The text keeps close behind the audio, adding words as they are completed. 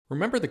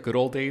Remember the good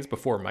old days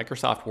before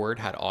Microsoft Word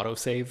had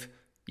autosave?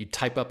 You'd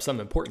type up some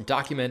important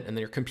document and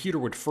then your computer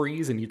would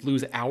freeze and you'd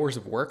lose hours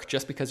of work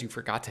just because you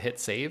forgot to hit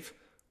save?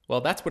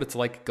 Well, that's what it's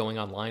like going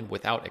online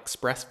without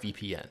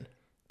ExpressVPN.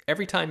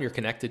 Every time you're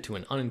connected to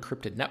an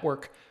unencrypted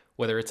network,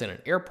 whether it's in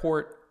an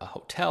airport, a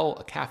hotel,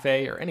 a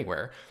cafe, or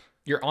anywhere,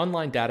 your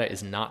online data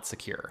is not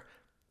secure.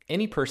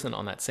 Any person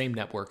on that same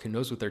network who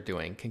knows what they're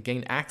doing can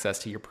gain access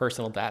to your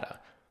personal data.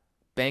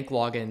 Bank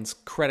logins,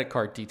 credit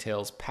card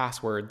details,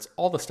 passwords,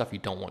 all the stuff you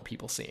don't want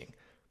people seeing.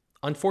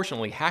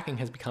 Unfortunately, hacking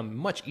has become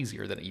much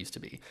easier than it used to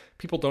be.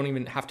 People don't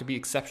even have to be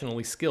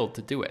exceptionally skilled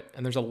to do it,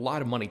 and there's a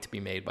lot of money to be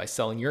made by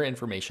selling your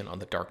information on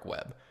the dark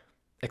web.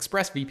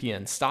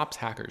 ExpressVPN stops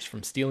hackers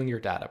from stealing your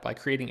data by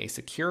creating a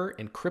secure,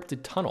 encrypted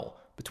tunnel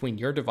between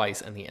your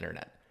device and the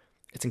internet.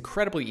 It's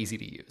incredibly easy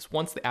to use.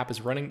 Once the app is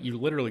running, you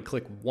literally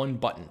click one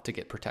button to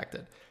get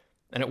protected.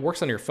 And it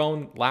works on your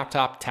phone,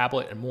 laptop,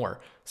 tablet, and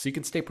more, so you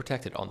can stay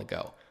protected on the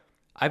go.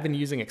 I've been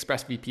using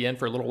ExpressVPN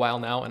for a little while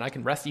now, and I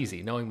can rest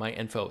easy knowing my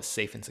info is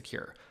safe and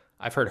secure.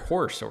 I've heard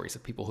horror stories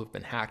of people who've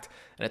been hacked,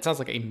 and it sounds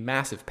like a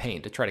massive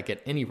pain to try to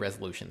get any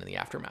resolution in the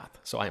aftermath,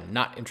 so I am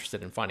not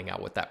interested in finding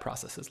out what that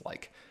process is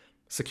like.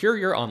 Secure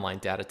your online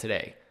data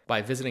today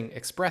by visiting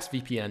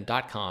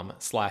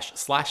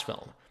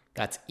expressvpn.com/film.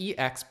 That's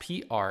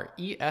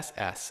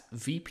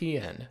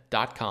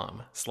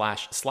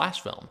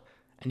expressvpn.com//film,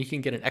 and you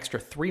can get an extra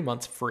 3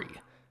 months free.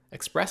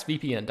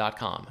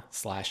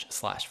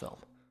 expressvpn.com//film.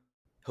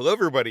 Hello,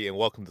 everybody, and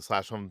welcome to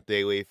Slash Film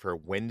Daily for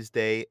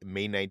Wednesday,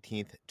 May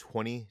 19th,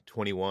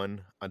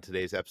 2021. On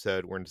today's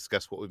episode, we're going to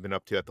discuss what we've been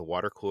up to at the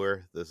water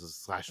cooler. This is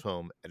Slash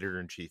Film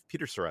Editor-in-Chief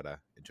Peter Sciretta,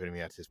 and joining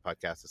me on today's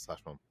podcast is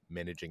Slash Film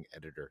Managing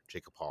Editor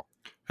Jacob Hall.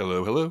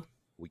 Hello, hello.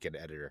 Weekend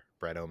Editor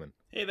Brad Oman.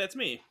 Hey, that's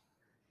me.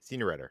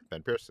 Senior Writer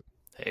Ben Pearson.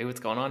 Hey, what's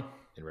going on?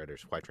 And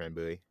Writers White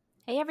Tran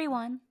Hey,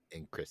 everyone.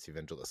 and Chris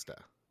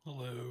Evangelista.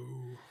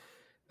 Hello.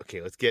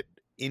 Okay, let's get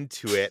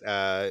into it,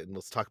 and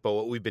let's talk about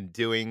what we've been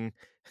doing.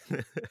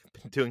 Been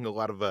doing a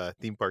lot of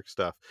theme park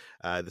stuff.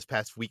 This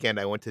past weekend,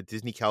 I went to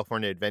Disney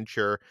California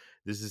Adventure.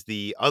 This is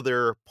the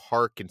other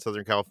park in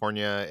Southern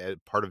California,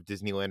 part of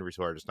Disneyland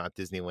Resort. It's not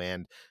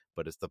Disneyland,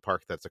 but it's the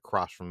park that's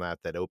across from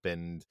that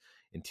opened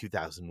in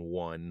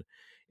 2001.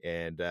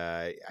 And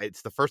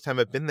it's the first time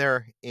I've been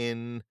there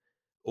in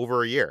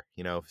over a year,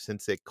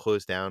 since it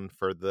closed down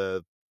for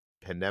the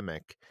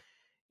pandemic.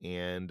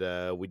 And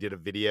we did a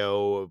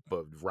video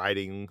of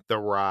riding the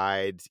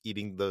rides,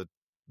 eating the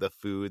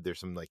food. There's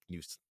some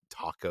new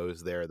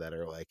tacos there that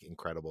are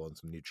incredible, and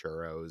some new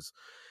churros.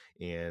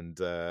 And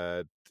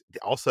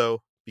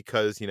also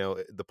because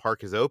the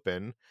park is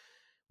open,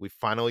 we've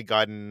finally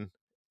gotten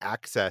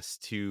access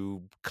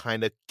to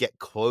kind of get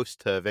close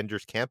to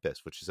Avengers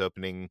Campus, which is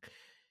opening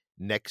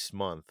next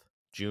month,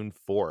 June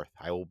 4th.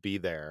 I will be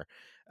there.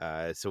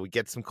 So we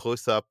get some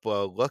close-up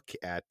look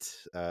at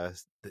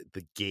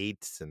the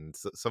gates and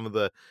some of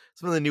the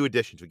new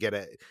additions. We get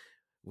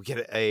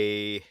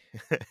a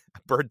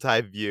bird's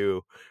eye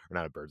view, or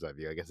not a bird's eye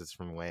view. I guess it's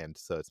from land,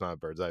 so it's not a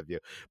bird's eye view.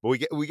 But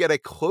we get a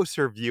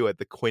closer view at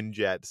the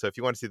Quinjet. So if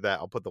you want to see that,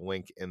 I'll put the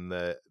link in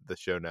the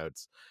show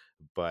notes.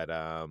 But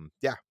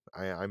yeah,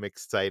 I'm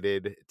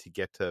excited to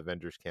get to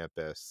Avengers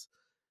Campus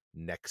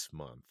next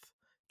month.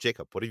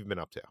 Jacob, what have you been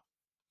up to?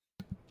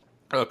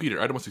 Peter,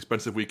 I had the most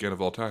expensive weekend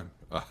of all time.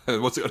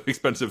 Most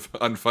expensive,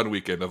 unfun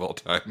weekend of all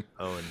time.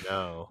 Oh,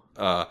 no.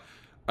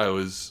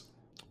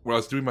 When I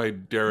was doing my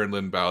Darren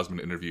Lynn Bousman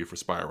interview for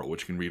Spiral,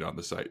 which you can read on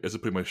the site, as I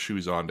put my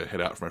shoes on to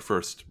head out for my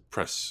first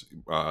press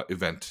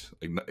event,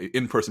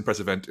 in-person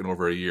press event in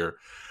over a year,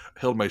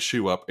 I held my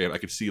shoe up and I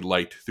could see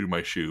light through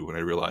my shoe, and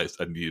I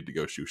realized I needed to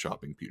go shoe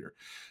shopping, Peter.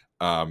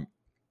 And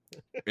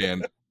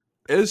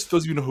as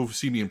those of you who've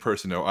seen me in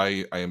person know,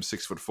 I am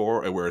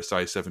 6'4". I wear a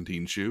size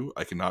 17 shoe.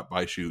 I cannot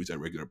buy shoes at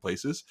regular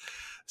places.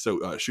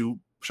 So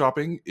shoe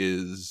shopping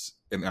is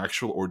an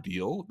actual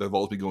ordeal that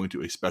involves me going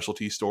to a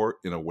specialty store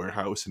in a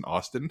warehouse in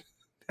Austin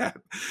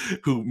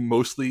who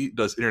mostly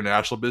does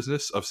international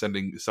business of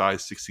sending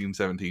size 16,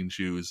 17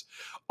 shoes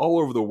all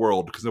over the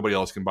world because nobody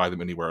else can buy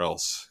them anywhere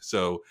else.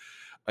 So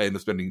I end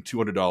up spending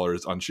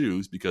 $200 on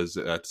shoes because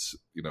that's,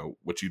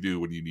 what you do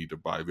when you need to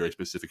buy very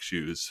specific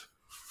shoes.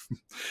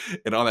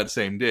 And on that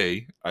same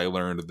day, I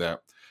learned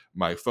that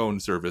my phone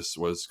service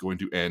was going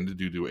to end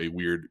due to a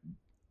weird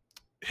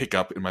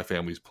hiccup in my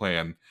family's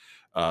plan.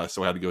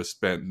 So I had to go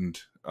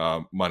spend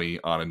money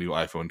on a new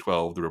iPhone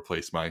 12 to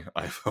replace my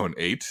iPhone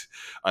 8.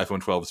 iPhone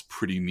 12 is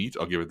pretty neat,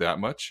 I'll give it that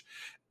much.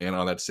 And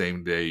on that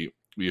same day,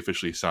 we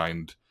officially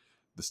signed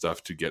the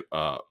stuff to get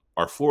our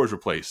floors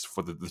replaced.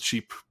 For the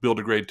cheap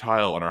build-a-grade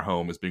tile on our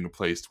home is being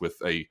replaced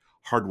with a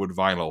hardwood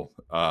vinyl.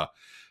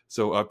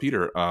 So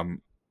Peter,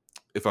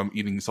 if I'm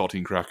eating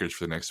saltine crackers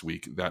for the next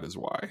week, that is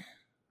why.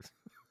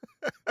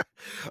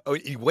 Oh,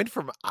 you went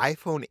from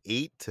iPhone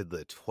 8 to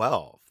the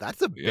 12.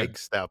 That's a big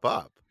step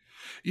up.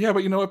 Yeah,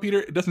 but you know what, Peter?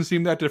 It doesn't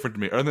seem that different to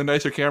me. Other than the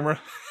nicer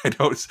camera, I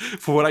know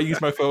for what I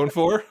use my phone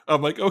for,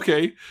 I'm like,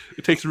 okay,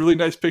 it takes really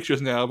nice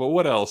pictures now, but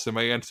what else? And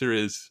my answer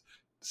is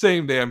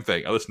same damn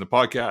thing. I listen to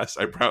podcasts,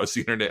 I browse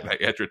the internet, and I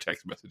answer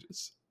text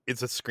messages.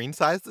 Is the screen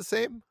size the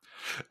same?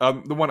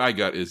 The one I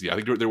got is, I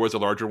think there was a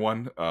larger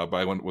one, but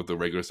I went with the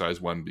regular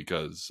size one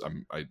because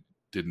I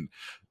didn't.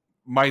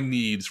 My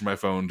needs for my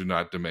phone do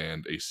not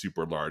demand a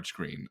super large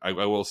screen. I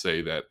will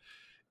say that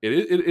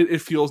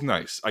it feels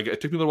nice. It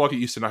took me a little while to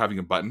get used to not having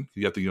a button.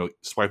 You have to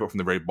swipe up from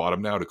the very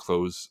bottom now to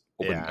close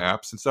open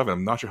apps and stuff. And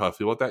I'm not sure how I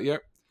feel about that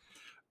yet.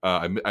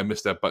 I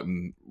missed that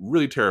button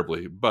really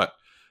terribly, but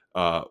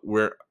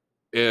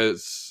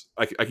whereas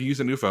I can use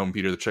a new phone,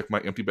 Peter, to check my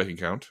empty bank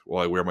account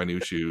while I wear my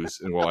new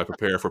shoes and while I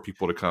prepare for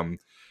people to come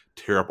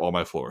tear up all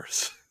my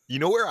floors. You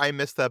know where I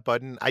missed that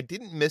button? I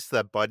didn't miss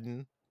that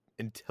button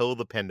until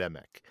the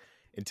pandemic,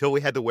 until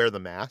we had to wear the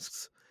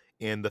masks,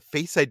 and the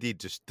Face ID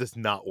just does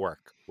not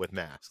work with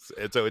masks,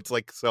 and so it's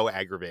like so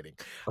aggravating.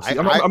 See,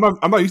 I'm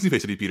not using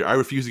Face ID, Peter. I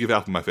refuse to give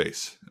Apple my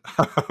face.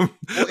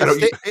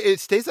 It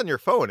stays on your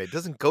phone. It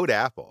doesn't go to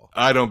Apple.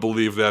 I don't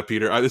believe that,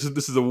 Peter. This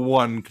is the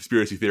one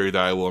conspiracy theory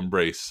that I will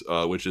embrace,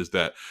 which is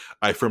that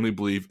I firmly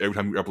believe every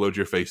time you upload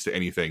your face to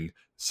anything,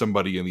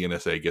 somebody in the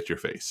NSA gets your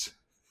face.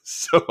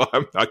 So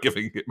I'm not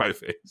giving it my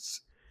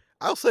face.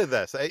 I'll say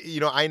this.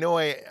 I know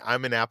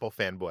I'm an Apple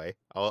fanboy.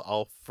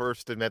 I'll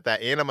first admit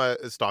that, and I'm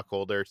a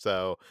stockholder,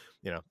 so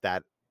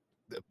that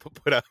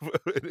put up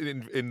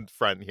in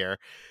front here.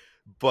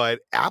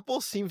 But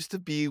Apple seems to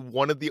be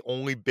one of the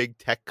only big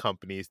tech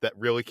companies that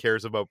really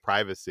cares about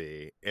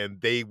privacy, and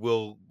they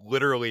will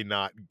literally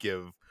not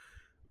give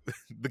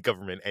the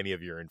government any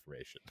of your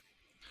information.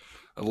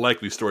 A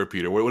likely story,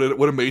 Peter.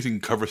 What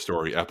amazing cover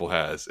story Apple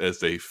has as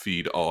they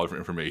feed all of your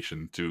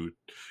information to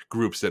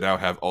groups that now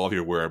have all of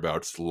your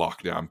whereabouts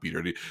locked down,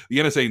 Peter. The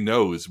NSA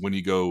knows when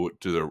you go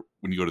to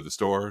the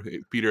store,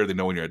 Peter. They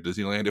know when you're at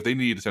Disneyland. If they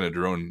need to send a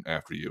drone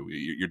after you,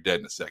 you're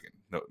dead in a second.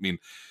 No, I mean,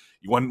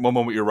 one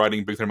moment you're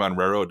riding Big Thunder Mountain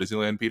Railroad at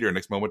Disneyland, Peter.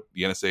 Next moment,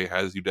 the NSA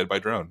has you dead by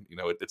drone.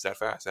 It's that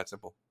fast, that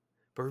simple.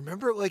 But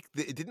remember, it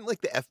didn't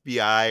the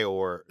FBI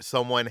or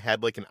someone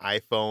had an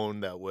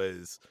iPhone that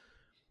was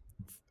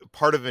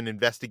part of an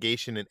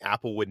investigation, and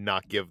Apple would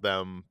not give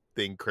them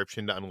the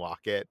encryption to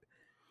unlock it.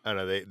 I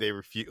don't know. They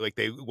refused.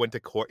 They went to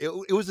court.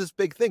 It was this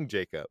big thing,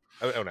 Jacob.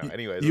 I don't know.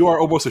 Anyways, you are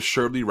almost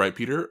assuredly right,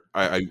 Peter.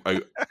 I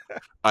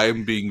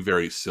am being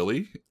very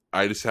silly.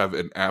 I just have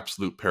an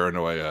absolute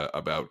paranoia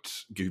about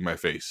giving my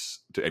face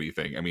to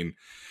anything. I mean,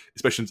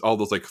 especially all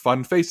those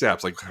fun face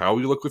apps, like how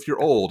you look if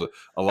you're old.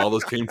 A lot of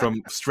those came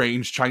from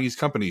strange Chinese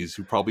companies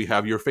who probably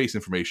have your face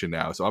information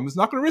now. So I'm just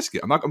not going to risk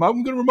it. I'm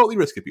going to remotely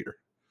risk it, Peter.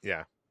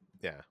 Yeah.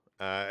 Yeah.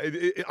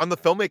 On the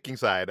filmmaking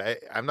side,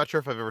 I'm not sure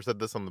if I've ever said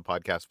this on the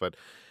podcast, but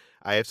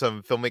I have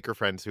some filmmaker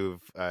friends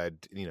who've,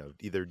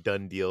 either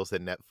done deals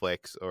at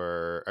Netflix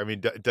or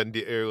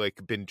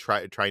been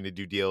trying to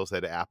do deals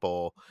at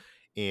Apple,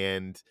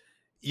 and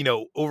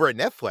over at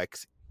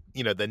Netflix,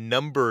 the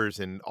numbers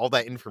and all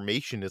that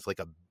information is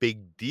a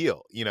big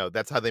deal.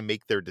 That's how they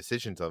make their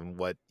decisions on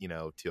what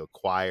to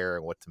acquire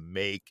and what to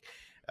make.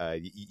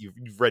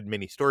 You've read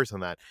many stories on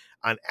that.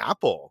 On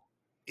Apple,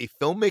 a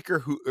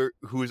filmmaker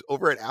who is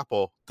over at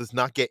Apple does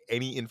not get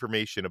any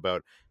information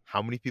about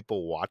how many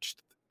people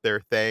watched their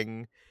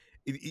thing.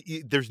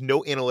 There's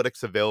no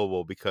analytics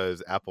available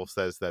because Apple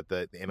says that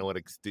the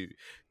analytics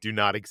do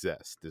not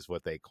exist, is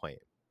what they claim,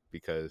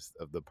 because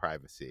of the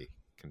privacy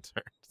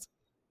concerns.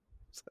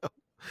 So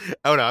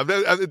I don't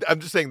know. I'm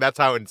just saying that's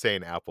how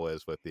insane Apple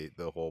is with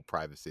the whole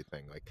privacy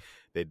thing.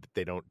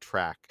 They don't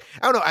track.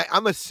 I don't know.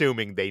 I'm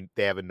assuming they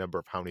have a number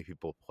of how many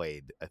people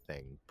played a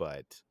thing,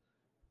 but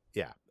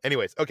yeah.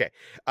 Anyways, okay.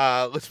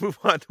 Let's move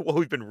on to what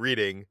we've been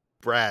reading.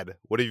 Brad,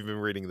 what have you been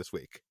reading this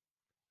week?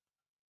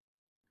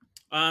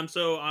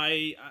 So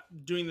I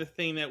doing the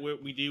thing that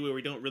we do where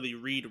we don't really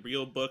read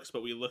real books,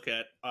 but we look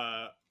at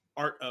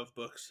art of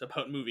books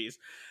about movies.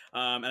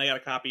 And I got a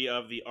copy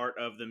of The Art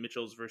of the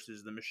Mitchells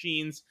versus the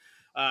Machines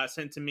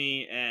sent to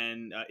me.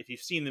 And if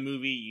you've seen the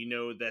movie, you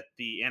know that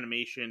the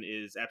animation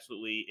is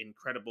absolutely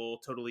incredible,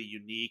 totally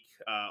unique,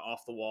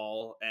 off the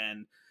wall.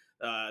 And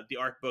the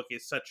art book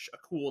is such a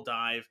cool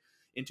dive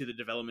into the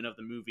development of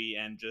the movie.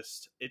 And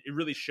just it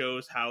really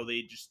shows how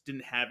they just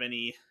didn't have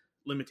any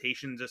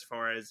limitations as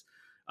far as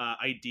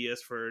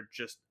ideas for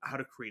just how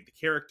to create the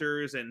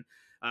characters, and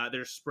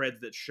there's spreads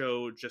that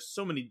show just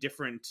so many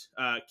different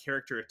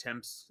character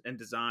attempts and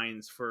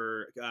designs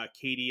for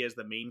Katie as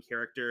the main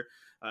character.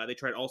 They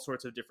tried all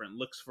sorts of different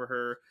looks for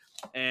her,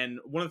 and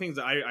one of the things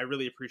that I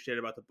really appreciate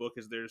about the book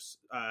is there's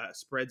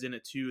spreads in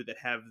it too that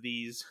have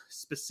these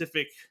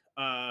specific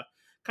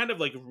kind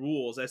of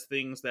rules as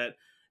things that,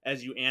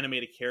 as you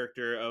animate a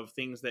character, of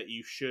things that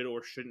you should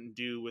or shouldn't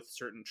do with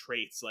certain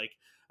traits.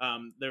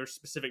 There are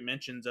specific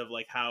mentions of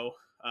how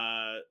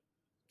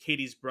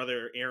Katie's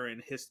brother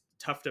Aaron, his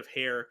tuft of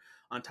hair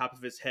on top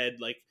of his head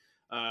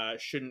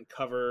shouldn't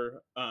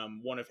cover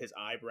one of his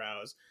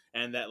eyebrows,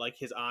 and that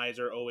his eyes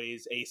are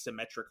always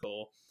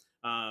asymmetrical.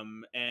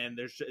 And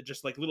there's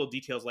just little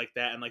details like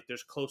that, and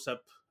there's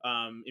close-up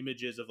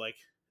images of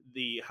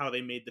how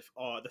they made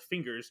the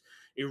fingers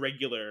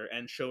irregular,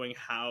 and showing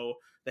how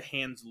the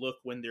hands look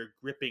when they're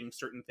gripping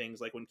certain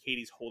things, like when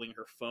Katie's holding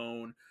her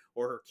phone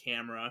or her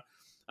camera.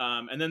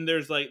 And then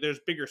there's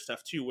bigger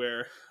stuff too,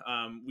 where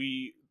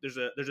there's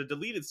a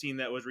deleted scene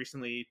that was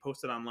recently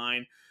posted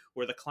online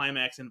where the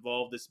climax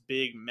involved this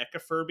big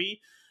mecha Furby,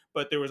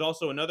 but there was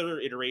also another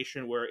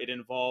iteration where it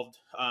involved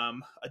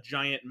a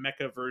giant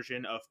mecha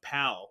version of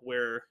Pal,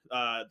 where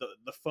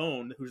the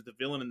phone, who's the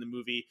villain in the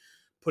movie,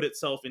 put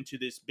itself into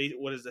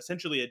what is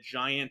essentially a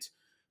giant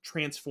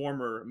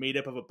transformer made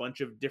up of a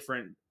bunch of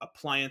different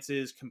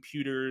appliances,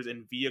 computers,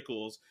 and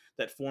vehicles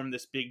that form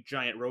this big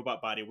giant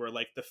robot body, where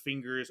like the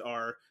fingers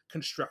are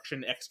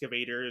construction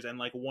excavators and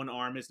like one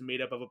arm is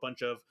made up of a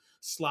bunch of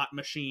slot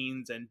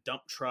machines and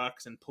dump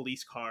trucks and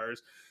police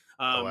cars.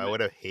 I would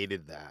have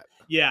hated that.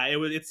 Yeah,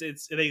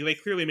 they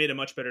clearly made a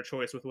much better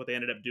choice with what they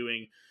ended up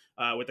doing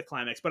with the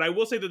climax. But I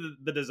will say that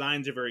the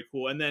designs are very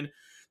cool. And then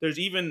there's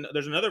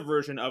another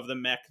version of the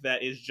mech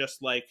that is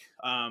just like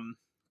a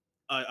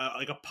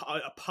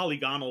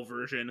polygonal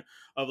version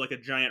of like a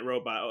giant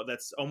robot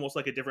that's almost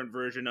like a different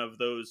version of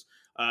those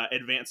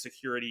advanced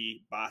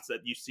security bots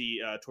that you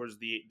see towards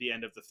the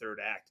end of the third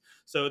act.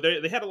 So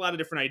they had a lot of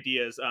different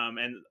ideas,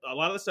 and a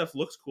lot of the stuff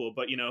looks cool,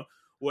 but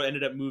what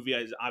ended up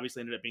obviously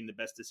ended up being the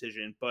best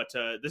decision. But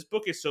this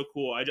book is so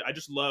cool. I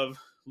just love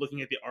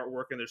looking at the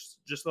artwork, and there's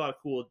just a lot of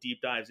cool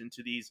deep dives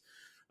into these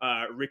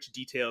rich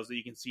details that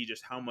you can see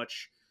just how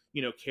much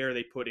care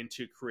they put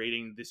into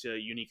creating this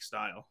unique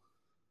style.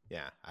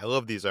 Yeah, I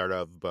love these art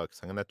of books.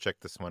 I'm gonna check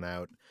this one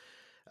out.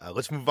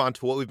 Let's move on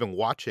to what we've been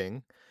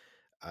watching.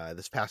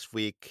 This past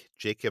week,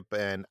 Jacob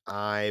and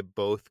I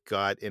both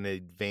got an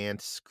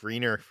advanced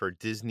screener for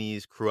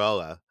Disney's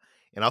Cruella.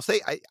 And I'll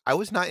say I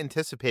was not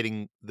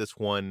anticipating this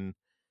one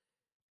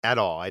at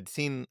all. I'd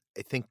seen,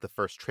 I think, the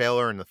first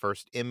trailer and the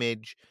first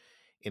image,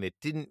 and it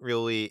didn't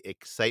really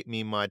excite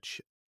me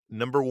much.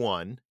 Number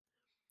one,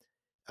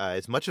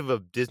 as much of a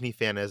Disney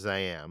fan as I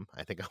am,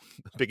 I think I'm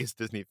the biggest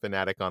Disney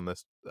fanatic on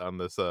this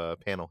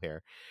panel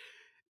here.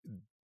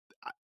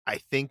 I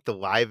think the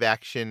live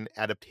action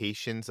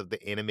adaptations of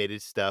the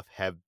animated stuff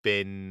have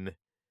been,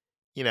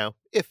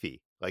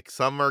 iffy. Like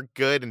some are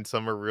good and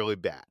some are really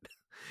bad.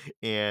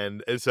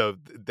 And so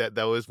that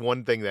was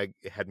one thing that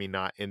had me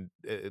not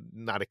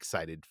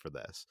excited for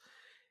this.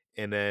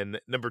 And then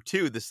number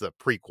two, this is a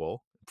prequel.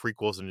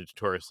 Prequels are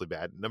notoriously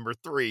bad. Number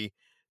three,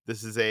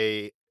 this is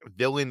a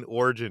villain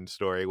origin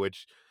story,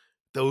 which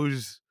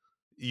those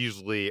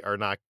usually are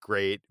not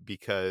great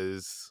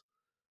because,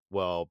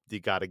 well, you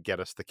got to get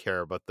us to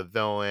care about the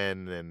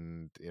villain.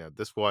 And,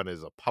 this one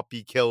is a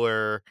puppy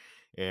killer.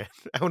 And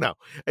I don't know.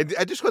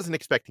 I just wasn't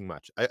expecting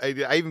much.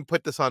 I even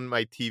put this on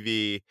my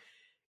TV,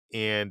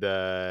 and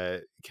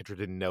Kendra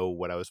didn't know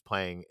what I was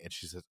playing, and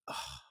she said,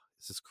 "Oh,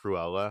 is this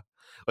Cruella?"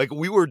 Like,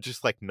 we were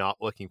just like not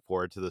looking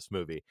forward to this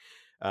movie,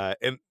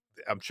 and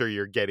I'm sure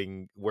you're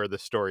getting where the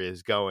story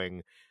is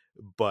going.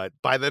 But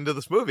by the end of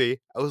this movie,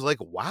 I was like,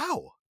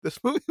 "Wow,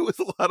 this movie was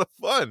a lot of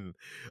fun."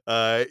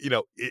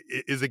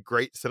 Is it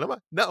great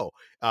cinema? No,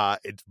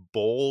 it's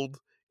bold.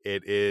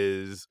 It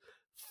is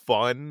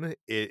fun.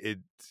 It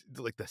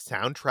like the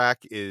soundtrack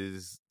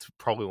is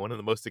probably one of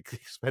the most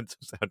expensive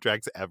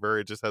soundtracks ever.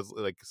 It just has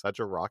like such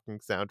a rocking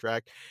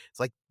soundtrack. It's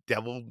like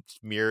Devil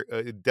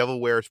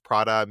Wears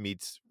Prada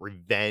meets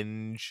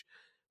Revenge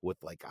with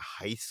like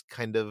a heist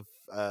kind of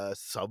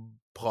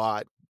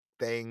subplot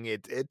thing.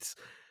 It's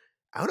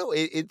I don't know.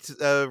 It's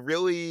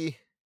really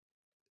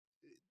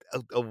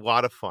a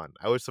lot of fun.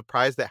 I was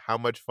surprised at how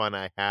much fun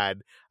I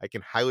had. I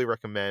can highly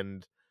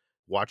recommend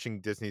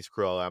watching Disney's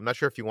Cruella. I'm not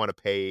sure if you want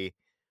to pay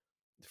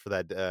for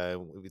that.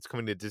 It's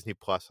coming to Disney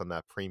Plus on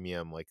that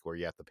premium, like where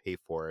you have to pay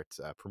for it,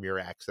 Premier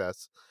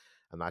Access.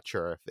 I'm not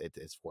sure if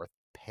it's worth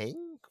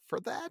paying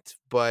for that,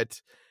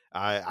 but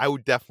I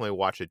would definitely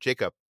watch it.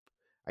 Jacob,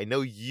 I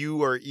know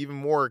you are even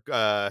more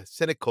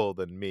cynical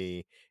than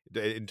me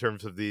in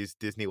terms of these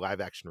Disney live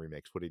action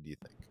remakes. What did you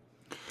think?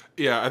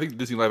 Yeah, I think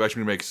Disney live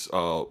action remakes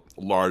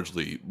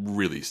largely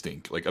really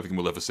stink. Like, I think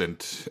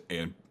Maleficent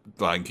and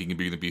Lion King and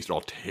Beauty and the Beast are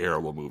all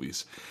terrible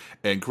movies.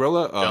 And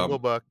Cruella, Jungle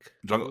Book.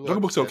 Jungle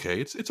Book's okay.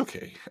 It's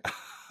okay.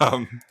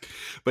 But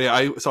yeah,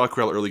 I saw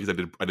Cruella early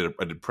because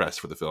I did press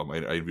for the film. I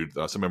interviewed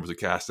some members of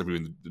the cast. I'm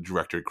doing the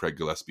director Craig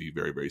Gillespie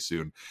very, very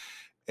soon.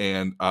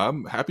 And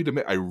I'm happy to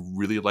admit I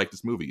really liked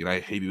this movie, and I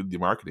hated the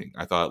marketing.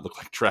 I thought it looked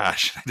like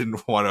trash. I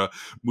didn't want a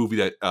movie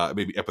that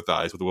made me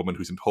empathize with a woman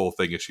whose whole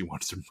thing is she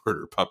wants to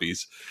murder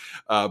puppies.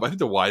 But I think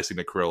the wise thing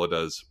that Cruella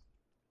does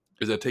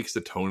is that it takes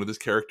the tone of this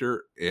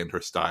character and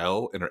her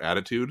style and her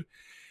attitude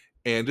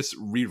and just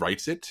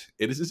rewrites it.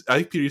 I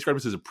think Peter described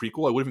this as a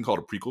prequel. I wouldn't even call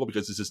it a prequel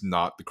because this is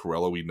not the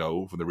Cruella we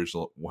know from the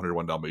original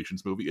 101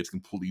 Dalmatians movie. It's a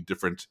completely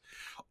different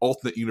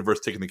alternate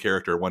universe, taking the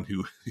character, one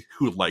who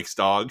likes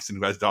dogs and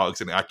who has dogs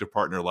in an active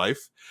part in her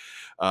life.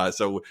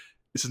 So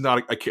this is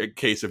not a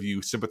case of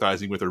you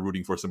sympathizing with or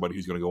rooting for somebody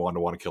who's going to go on to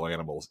want to kill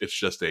animals. It's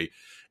just a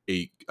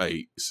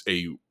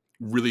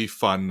really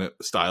fun,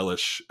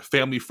 stylish,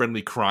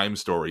 family-friendly crime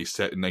story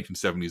set in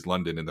 1970s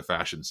London in the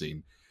fashion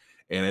scene.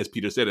 And as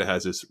Peter said, it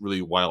has this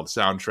really wild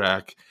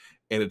soundtrack,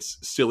 and it's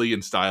silly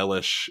and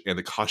stylish, and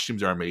the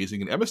costumes are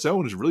amazing. And Emma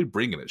Stone is really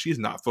bringing it. She's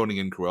not phoning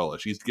in Cruella.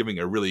 She's giving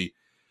a really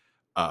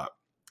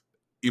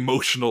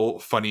emotional,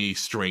 funny,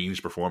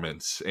 strange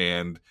performance.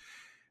 And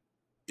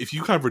if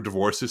you kind of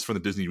divorce this from the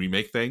Disney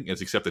remake thing,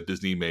 and accept that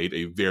Disney made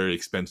a very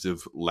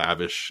expensive,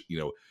 lavish,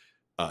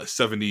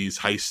 70s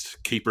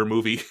heist caper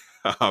movie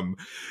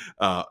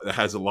that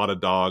has a lot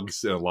of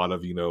dogs and a lot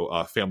of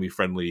family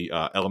friendly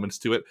elements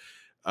to it,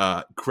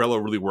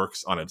 Cruella really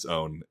works on its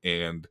own,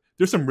 and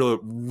there's some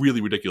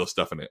really ridiculous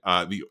stuff in it.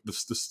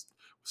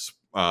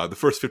 The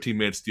first 15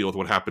 minutes deal with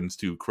what happens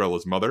to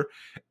Cruella's mother,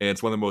 and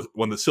it's one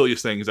of the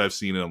silliest things I've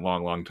seen in a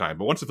long time.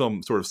 But once the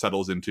film sort of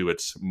settles into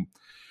its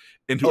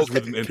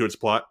rhythm, into its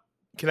plot.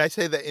 Can I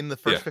say that in the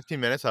first 15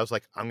 minutes, I was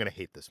like, I'm gonna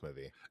hate this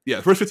movie. Yeah,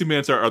 the first 15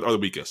 minutes are the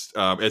weakest,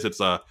 as it's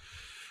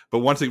but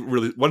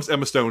once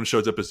Emma Stone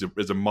shows up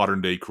as a modern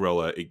day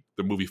Cruella,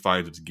 the movie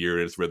finds its gear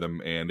and its rhythm,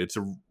 and it's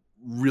a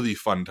really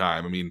fun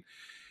time. I mean,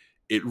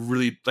 it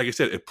really, like I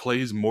said, it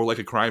plays more like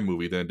a crime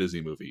movie than a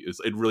Disney movie.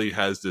 It really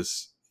has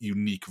this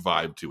unique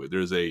vibe to it.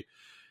 There's a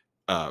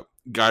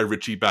Guy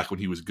Ritchie back when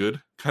he was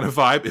good kind of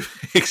vibe,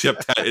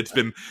 except that it's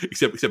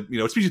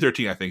it's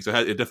PG-13, I think, so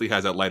it definitely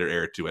has that lighter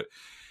air to it.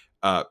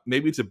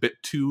 Maybe it's a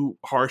bit too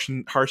harsh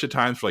at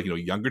times for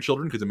younger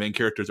children, because the main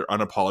characters are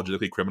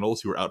unapologetically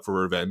criminals who are out for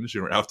revenge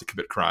and are out to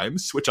commit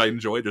crimes, which I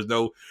enjoy. There's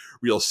no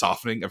real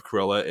softening of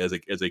Cruella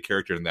as a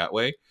character in that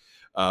way.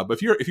 But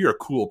if you're a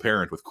cool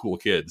parent with cool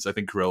kids, I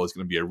think Cruella is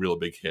going to be a real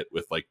big hit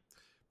with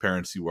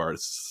parents who are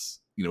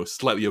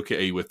slightly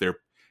okay with their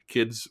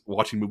kids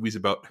watching movies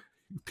about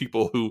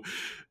people who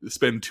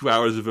spend 2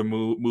 hours of a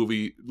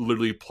movie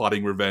literally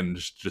plotting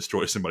revenge to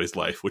destroy somebody's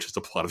life, which is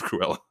the plot of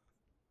Cruella.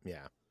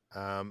 Yeah.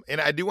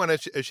 And I do want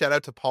to shout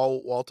out to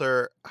Paul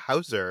Walter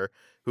Hauser,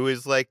 who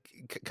is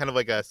kind of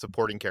like a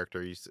supporting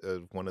character. He's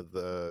one of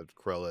the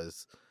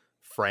Cruella's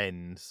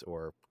friends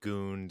or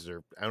goons,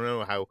 or I don't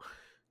know how.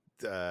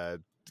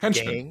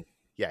 Henchman.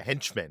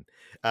 Henchman.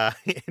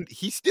 And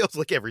he steals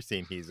every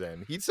scene he's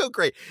in. He's so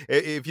great.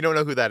 If you don't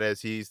know who that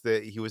is, he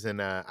was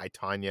in I,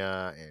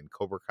 Tonya and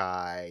Cobra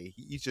Kai.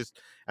 He's just,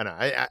 I don't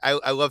know.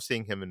 I love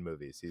seeing him in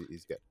movies.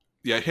 He's good.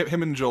 Yeah,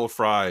 him and Joel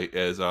Fry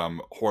as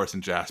Horace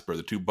and Jasper,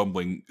 the two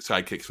bumbling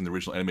sidekicks from the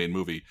original animated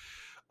movie,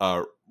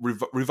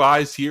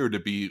 revised here to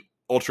be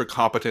ultra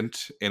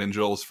competent, and in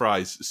Joel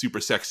Fry's super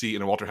sexy,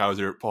 and in Walter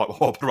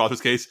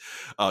Hauser's case,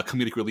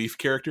 comedic relief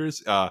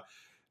characters.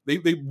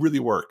 They really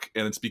work,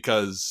 and it's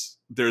because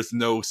there's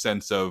no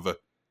sense of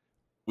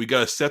we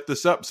gotta set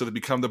this up so they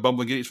become the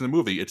bumbling idiots from the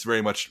movie. It's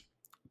very much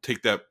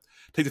take the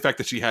fact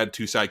that she had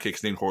two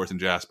sidekicks named Horace and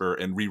Jasper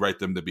and rewrite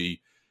them to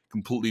be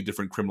completely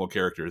different criminal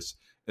characters.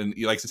 And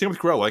the same with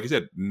Cruella, like I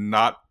said,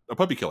 not a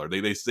puppy killer.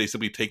 They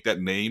simply take that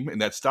name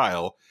and that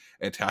style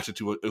and attach it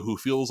to who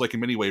feels like in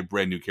many ways a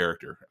brand new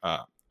character.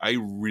 I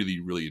really,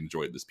 really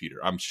enjoyed this,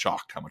 Peter. I'm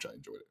shocked how much I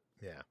enjoyed it.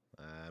 Yeah,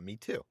 me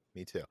too.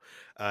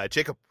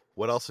 Jacob,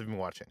 what else have you been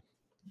watching?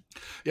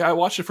 Yeah, I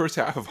watched the first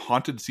half of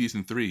Haunted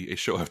Season 3, a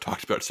show I've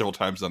talked about several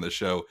times on this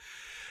show.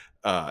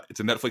 It's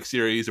a Netflix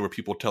series where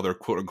people tell their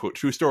quote-unquote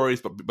true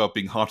stories about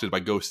being haunted by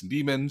ghosts and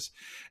demons,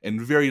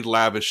 and very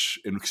lavish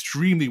and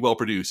extremely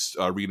well-produced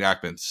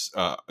reenactments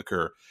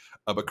occur.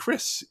 But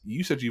Chris,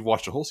 you said you've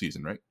watched a whole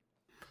season, right?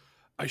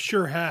 I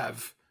sure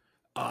have.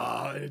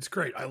 It's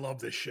great. I love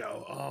this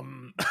show.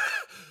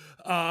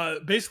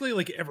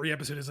 Basically, every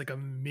episode is a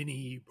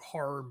mini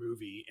horror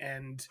movie,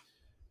 and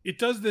it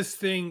does this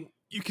thing.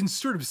 You can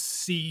sort of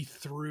see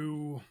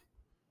through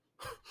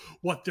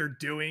what they're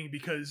doing,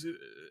 because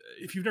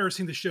if you've never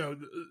seen the show,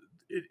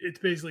 it's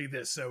basically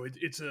this. So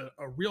it's a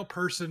real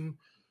person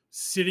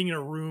sitting in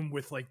a room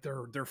with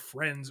their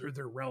friends or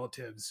their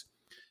relatives,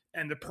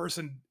 and the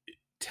person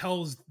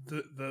tells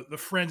the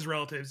friends,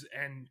 relatives,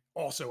 and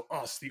also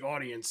us, the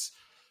audience,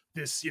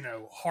 this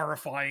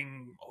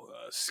horrifying,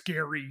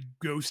 scary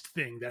ghost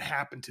thing that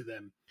happened to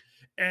them.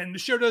 And the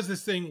show does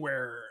this thing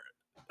where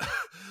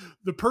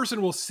the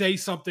person will say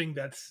something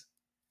that's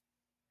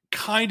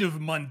kind of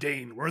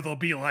mundane, where they'll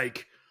be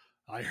like,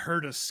 I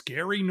heard a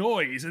scary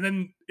noise, and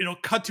then it'll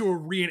cut to a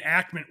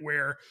reenactment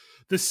where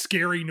the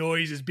scary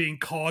noise is being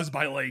caused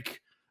by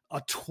a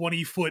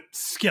 20-foot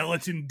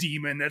skeleton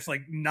demon that's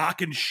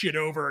knocking shit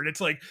over. And it's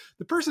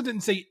the person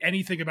didn't say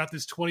anything about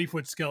this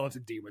 20-foot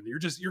skeleton demon.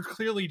 You're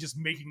clearly just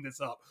making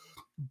this up.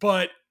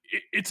 But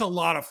it's a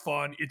lot of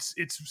fun. It's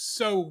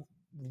so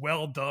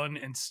well done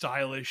and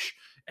stylish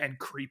and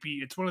creepy.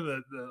 It's one of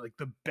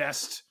the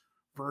best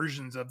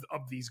versions of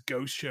these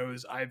ghost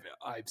shows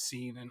I've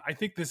seen. And I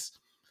think this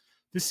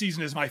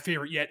season is my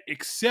favorite yet,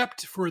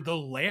 except for the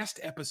last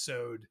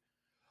episode.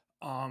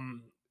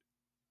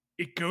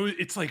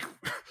 It's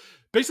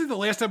basically the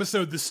last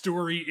episode, the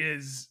story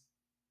is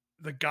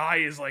the guy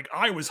is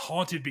I was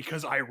haunted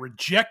because I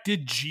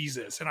rejected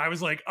Jesus. And I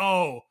was like,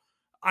 oh,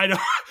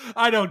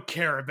 I don't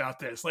care about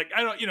this.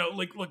 I don't,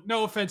 look,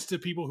 no offense to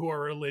people who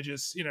are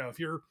religious.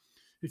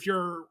 If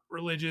you're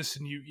religious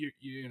and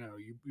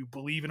you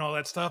believe in all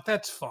that stuff,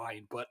 that's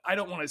fine. But I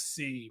don't want to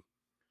see,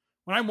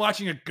 when I'm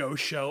watching a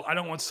ghost show, I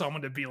don't want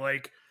someone to be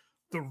like,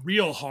 the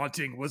real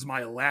haunting was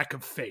my lack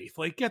of faith.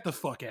 Get the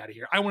fuck out of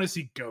here. I want to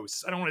see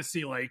ghosts. I don't want to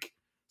see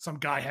some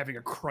guy having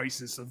a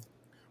crisis of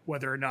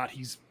whether or not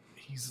he's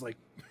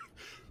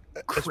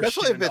Christian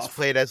Especially if it's enough.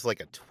 played as like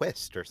a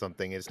twist or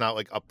something. It's not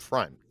like up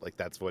front, like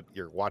that's what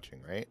you're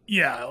watching, right?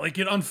 Yeah, like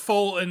it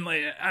unfold and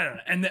like I don't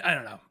know, and I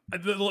don't know.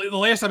 The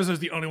last episode is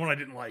the only one I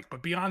didn't like,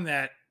 but beyond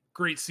that,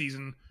 great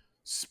season,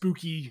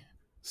 spooky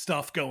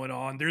stuff going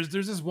on. There's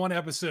this one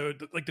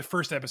episode, like the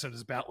first episode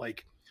is about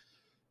like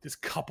this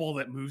couple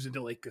that moves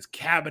into like this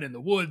cabin in the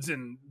woods,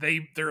 and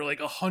they're like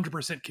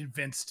 100%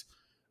 convinced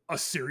a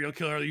serial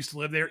killer used to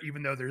live there,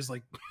 even though there's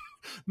like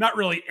not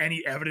really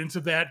any evidence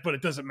of that, but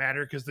it doesn't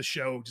matter because the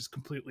show just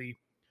completely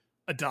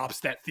adopts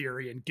that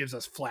theory and gives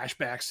us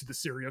flashbacks to the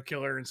serial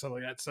killer and stuff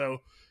like that. So,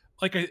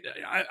 like,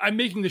 I'm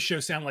making the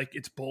show sound like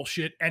it's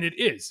bullshit, and it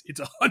is.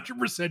 It's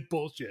 100%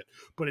 bullshit,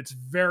 but it's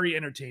very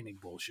entertaining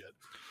bullshit.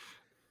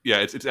 Yeah,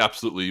 it's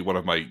absolutely one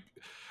of my.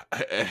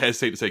 I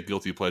hesitate to say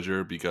guilty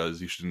pleasure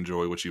because you should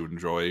enjoy what you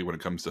enjoy when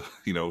it comes to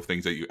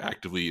things that you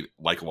actively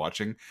like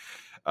watching.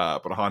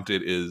 But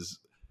Haunted is,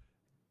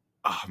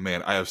 oh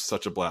man, I have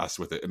such a blast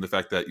with it, and the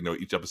fact that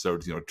each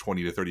episode is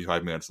 20 to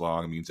 35 minutes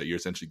long means that you're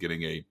essentially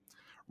getting a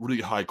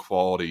really high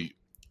quality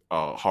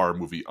horror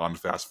movie on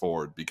fast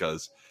forward,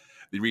 because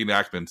the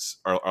reenactments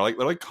are like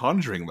they're like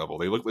Conjuring level.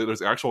 They look like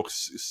there's actual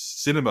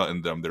cinema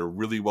in them. They're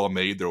really well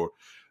made. They're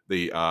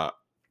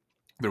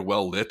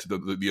well lit.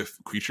 The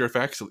creature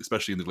effects,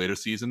 especially in the later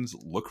seasons,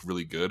 look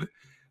really good.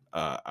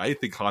 I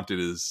think Haunted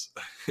is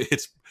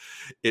it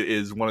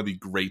is one of the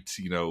great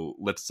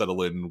let's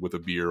settle in with a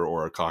beer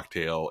or a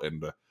cocktail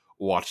and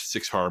watch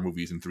 6 horror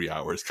movies in 3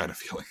 hours kind of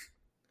feeling.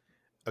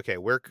 Okay,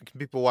 where can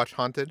people watch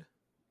Haunted?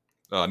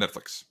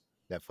 Netflix.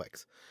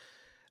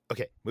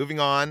 Okay, moving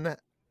on.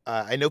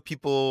 I know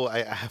people.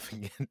 I have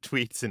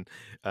tweets and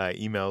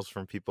emails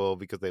from people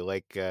because they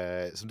like.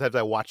 Sometimes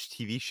I watch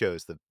TV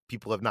shows that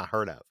people have not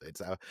heard of.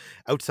 It's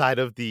outside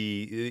of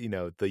the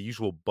the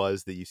usual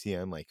buzz that you see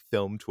on like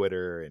film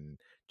Twitter and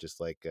just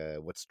like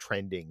what's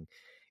trending.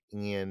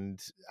 And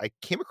I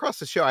came across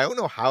the show. I don't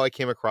know how I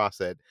came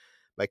across it,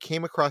 but I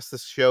came across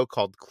this show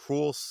called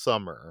Cruel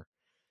Summer,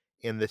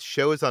 and the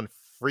show is on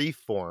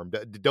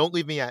Freeform. Don't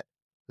leave me at.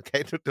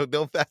 Okay,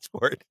 don't fast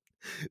forward.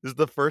 This is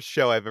the first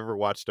show I've ever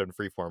watched on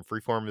Freeform.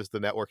 Freeform is the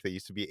network that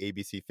used to be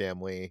ABC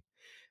Family.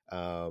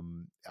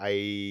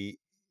 I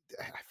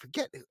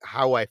forget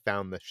how I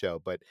found the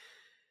show, but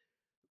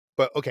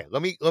okay,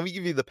 let me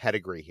give you the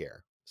pedigree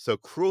here. So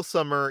Cruel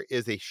Summer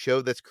is a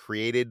show that's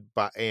created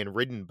by and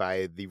written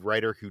by the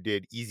writer who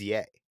did Easy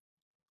A.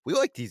 We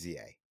liked Easy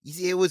A.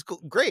 Easy A was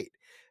great.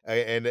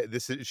 And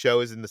this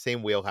show is in the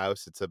same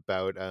wheelhouse. It's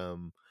about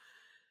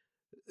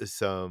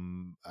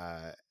some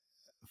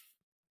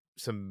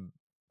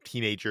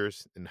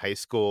teenagers in high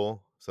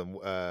school, some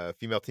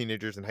female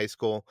teenagers in high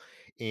school,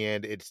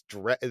 and it's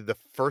the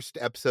first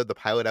episode, the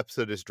pilot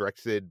episode, is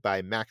directed by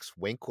Max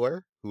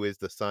Winkler, who is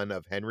the son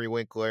of Henry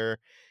Winkler,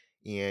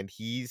 and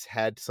he's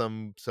had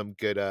some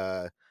good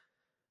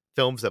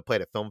films that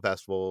played at film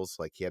festivals.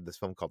 Like he had this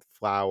film called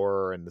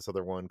Flower and this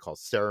other one called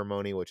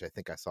Ceremony, which I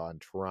think I saw in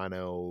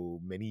Toronto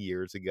many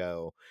years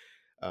ago.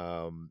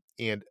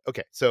 And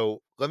okay,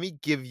 so let me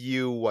give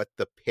you what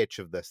the pitch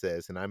of this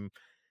is, and I'm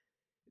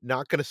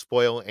not going to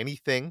spoil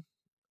anything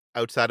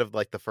outside of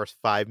like the first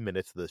 5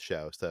 minutes of the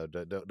show, so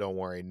don't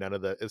worry. None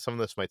of some of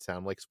this might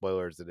sound like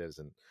spoilers. It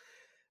isn't.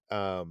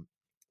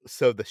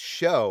 So the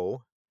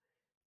show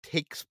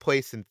takes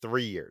place in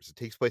 3 years. It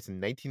takes place in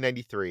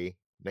 1993,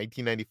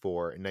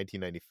 1994, and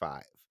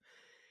 1995.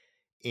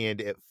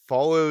 And it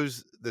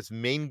follows this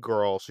main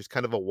girl. She's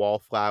kind of a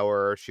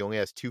wallflower. She only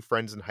has 2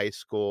 friends in high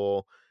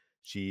school.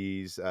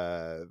 She's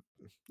kind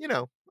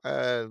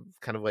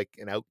of like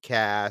an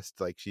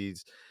outcast. Like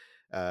she's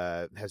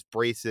has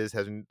braces,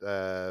 hasn't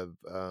like,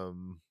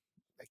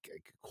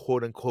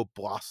 quote unquote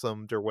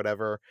blossomed or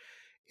whatever.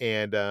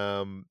 And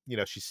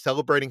she's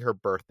celebrating her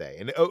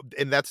birthday.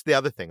 And that's the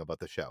other thing about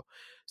the show.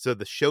 So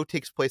the show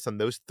takes place on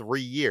those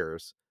 3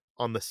 years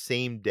on the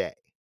same day.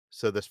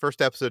 So this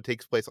first episode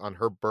takes place on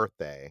her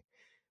birthday,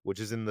 which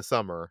is in the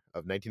summer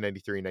of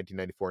 1993,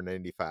 1994,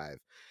 95.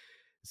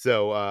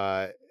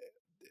 So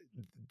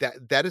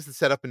that is the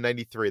setup in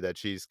 93, that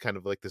she's kind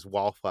of like this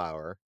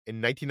wallflower.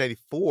 In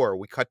 1994,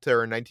 we cut to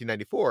her in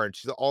 1994, and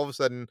she's all of a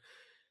sudden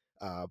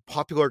a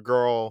popular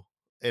girl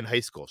in high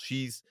school.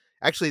 She's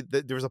actually,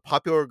 there was a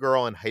popular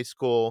girl in high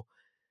school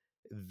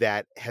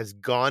that has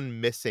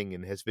gone missing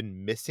and has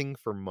been missing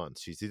for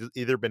months. She's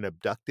either been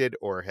abducted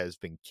or has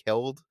been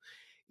killed.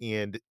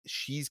 And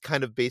she's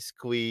kind of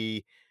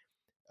basically,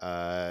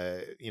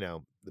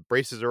 the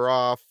braces are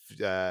off.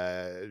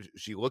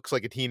 She looks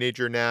like a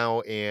teenager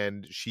now,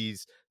 and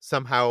she's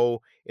somehow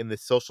in the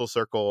social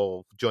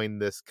circle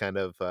joined this kind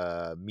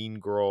of mean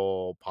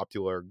girl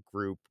popular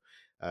group,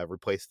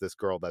 replaced this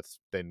girl that's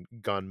been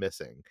gone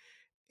missing.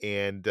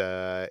 And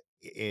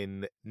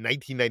in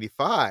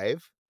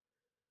 1995,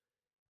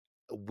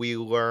 we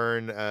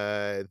learn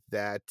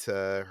that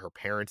her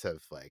parents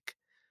have like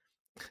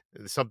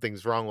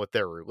something's wrong with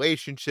their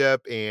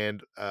relationship,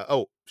 and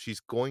she's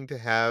going to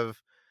have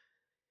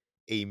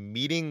a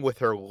meeting with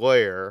her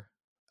lawyer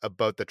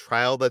about the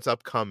trial that's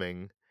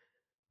upcoming,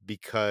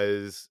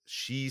 because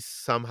she's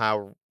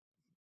somehow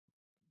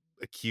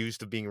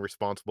accused of being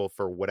responsible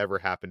for whatever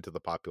happened to the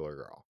popular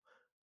girl.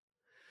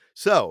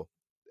 So,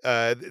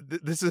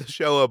 this is a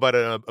show about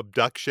an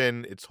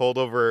abduction. It's told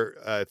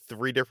over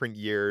 3 different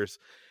years.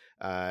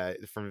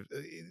 From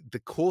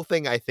the cool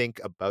thing I think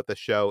about the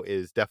show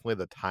is definitely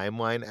the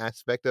timeline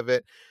aspect of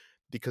it,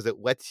 because it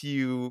lets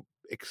you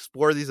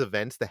explore these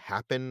events that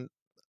happen,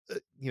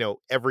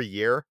 every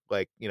year,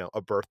 like,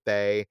 a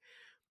birthday,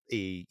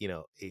 a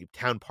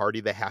town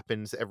party that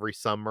happens every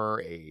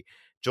summer, a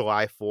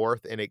July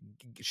 4th, and it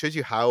shows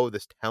you how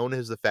this town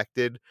is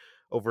affected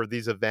over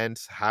these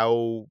events,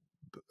 how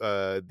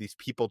these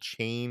people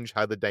change,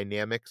 how the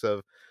dynamics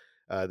of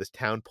this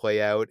town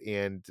play out,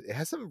 and it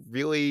has some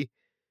really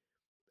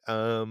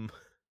um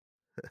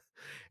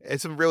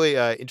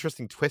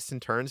interesting twists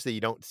and turns that you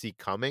don't see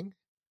coming.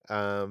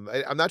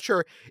 I'm not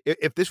sure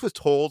if this was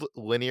told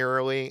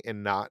linearly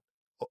and not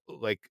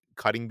like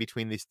cutting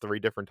between these 3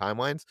 different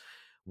timelines,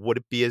 would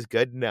it be as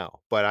good? No,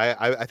 but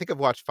I think I've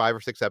watched 5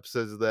 or 6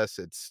 episodes of this.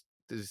 It's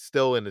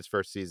still in its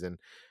first season,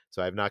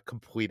 so I've not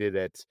completed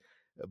it.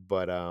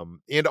 But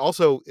and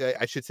also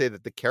I should say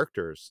that the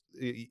characters,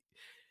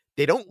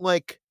 they don't,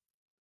 like,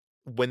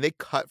 when they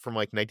cut from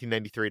like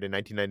 1993 to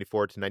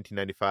 1994 to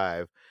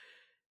 1995,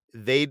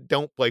 they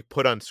don't like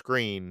put on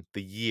screen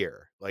the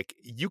year. Like,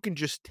 you can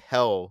just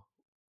tell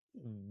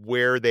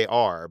where they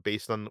are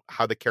based on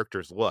how the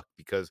characters look,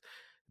 because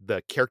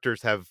the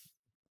characters have,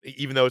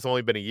 even though it's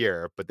only been a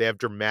year, but they have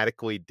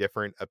dramatically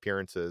different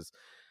appearances.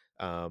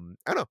 I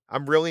don't know.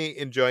 I'm really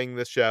enjoying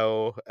this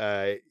show.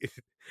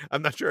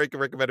 I'm not sure I can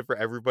recommend it for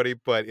everybody,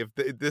 but if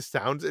this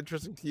sounds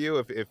interesting to you,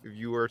 if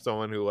you were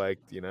someone who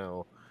liked,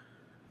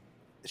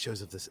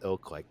 shows of this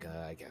ilk, like,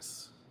 I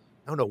guess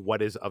I don't know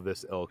what is of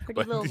this ilk, Pretty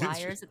but Little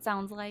Liars, it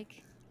sounds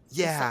like.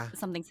 yeah,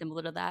 Something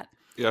similar to that.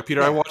 Yeah,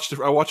 Peter, Yeah.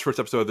 I watched first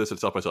episode of this at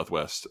South by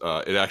Southwest.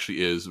 It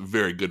actually is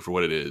very good for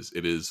what it is.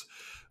 It is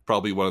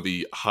probably one of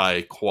the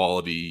high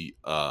quality,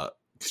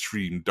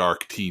 extreme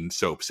dark teen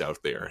soaps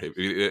out there.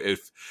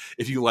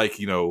 If you like,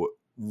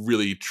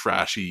 really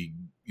trashy,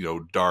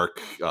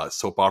 dark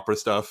soap opera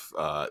stuff,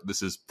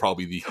 this is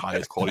probably the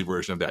highest quality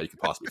version of that you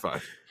could possibly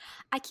find.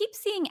 I keep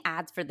seeing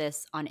ads for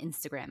this on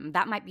Instagram.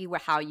 That might be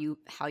how you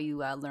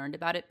learned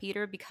about it,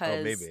 Peter,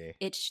 because maybe.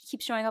 it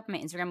keeps showing up on my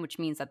Instagram, which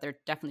means that they're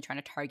definitely trying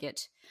to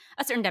target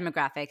a certain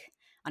demographic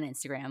on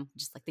Instagram,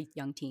 just like the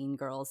young teen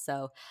girls.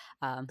 So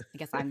I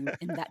guess I'm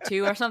in that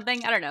too or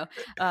something. I don't know.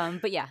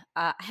 But yeah,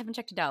 I haven't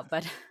checked it out,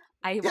 but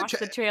I watched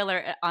the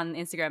trailer on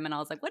Instagram and I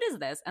was like, what is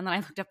this? And then I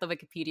looked up the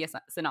Wikipedia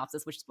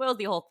synopsis, which spoils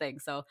the whole thing.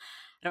 So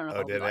I don't know if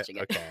I'll be watching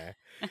it. Okay.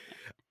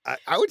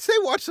 I would say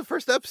watch the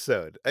first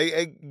episode.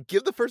 I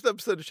give the first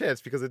episode a chance,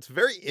 because it's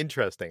very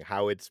interesting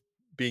how it's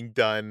being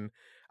done.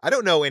 I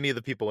don't know any of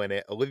the people in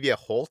it. Olivia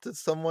Holt is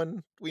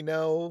someone we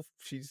know.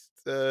 She's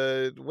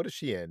what is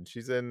she in?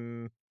 She's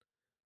in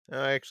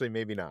actually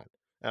maybe not.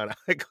 I don't know.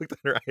 I clicked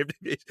on her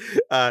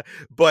IMDb.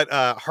 But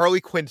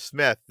Harley Quinn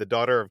Smith, the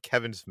daughter of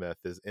Kevin Smith,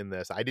 is in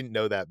this. I didn't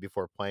know that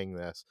before playing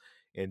this.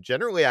 And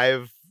generally I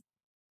have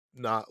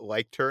not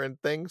liked her in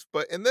things,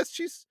 but in this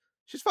she's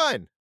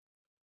fine.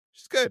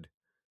 She's good.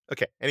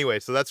 Okay, anyway,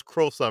 so that's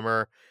Cruel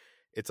Summer.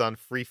 It's on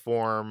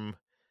Freeform,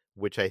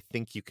 which I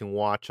think you can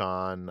watch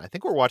on, I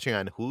think we're watching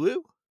on Hulu.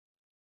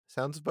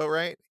 Sounds about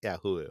right? Yeah,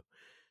 Hulu.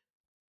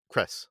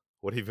 Chris,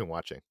 what have you been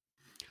watching?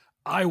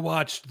 I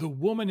watched The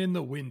Woman in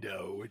the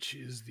Window, which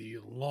is the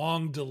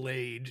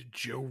long-delayed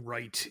Joe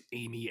Wright,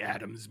 Amy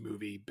Adams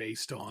movie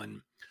based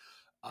on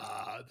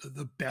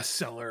the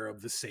bestseller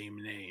of the same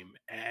name.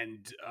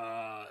 And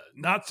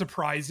not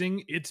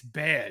surprising, it's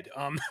bad.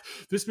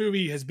 This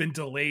movie has been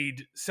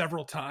delayed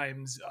several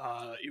times.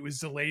 It was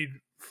delayed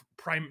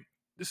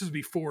this was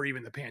before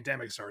even the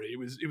pandemic started.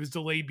 It was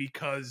delayed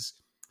because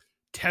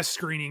test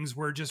screenings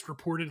were just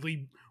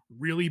reportedly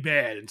really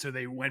bad, and so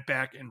they went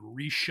back and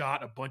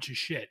reshot a bunch of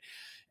shit.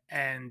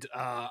 And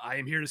I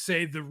am here to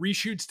say the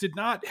reshoots did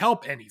not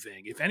help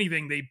anything. If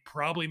anything, they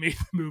probably made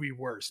the movie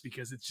worse,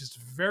 because it's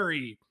just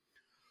very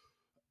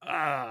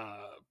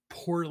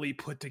poorly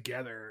put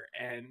together,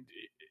 and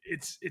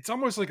it's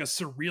almost like a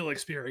surreal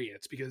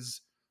experience,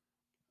 because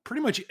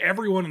pretty much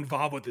everyone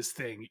involved with this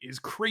thing is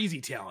crazy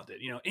talented.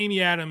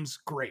 Amy Adams,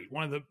 great,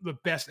 one of the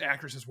best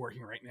actresses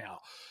working right now.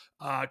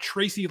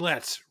 Tracy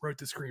Letts wrote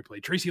the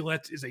screenplay. Tracy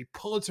Letts is a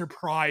Pulitzer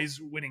Prize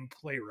winning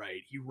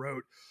playwright. He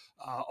wrote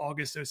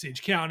August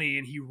Osage County,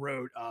 and he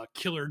wrote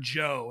Killer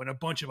Joe and a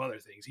bunch of other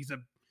things.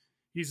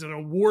 He's an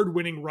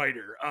award-winning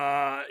writer.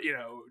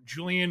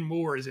 Julianne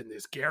Moore is in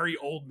this. Gary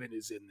Oldman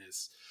is in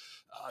this.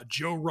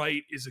 Joe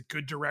Wright is a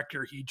good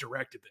director. He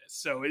directed this.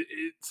 So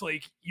it's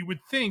like, you would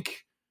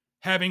think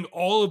having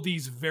all of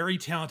these very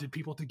talented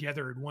people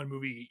together in one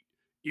movie,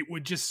 it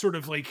would just sort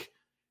of like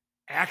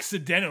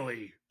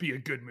accidentally be a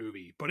good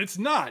movie. But it's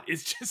not.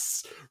 It's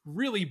just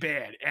really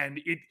bad. And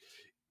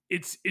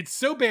it's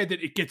so bad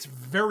that it gets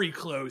very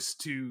close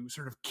to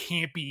sort of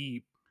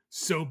campy,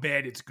 so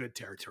bad it's good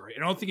territory.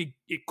 And I don't think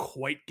it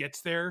quite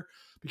gets there,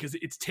 because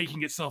it's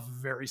taking itself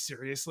very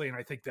seriously, and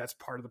I think that's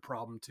part of the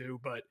problem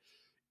too. But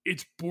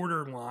it's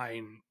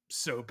borderline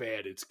so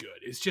bad it's good.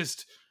 It's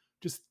just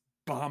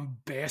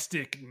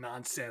bombastic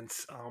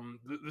nonsense.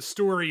 The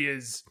story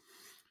is,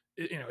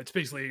 it's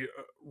basically a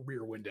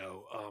Rear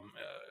Window.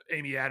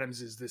 Amy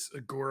Adams is this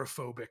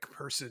agoraphobic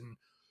person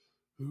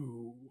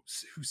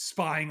who's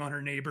spying on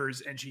her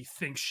neighbors, and she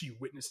thinks she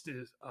witnessed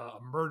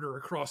a murder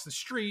across the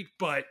street,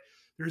 but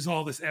there's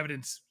all this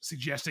evidence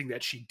suggesting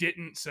that she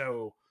didn't.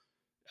 So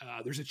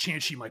there's a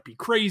chance she might be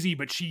crazy,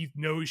 but she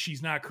knows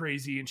she's not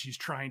crazy, and she's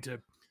trying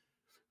to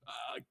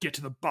get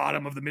to the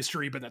bottom of the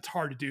mystery, but that's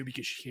hard to do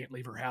because she can't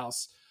leave her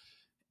house.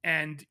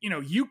 And,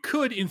 you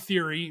could, in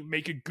theory,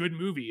 make a good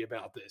movie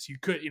about this. You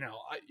could,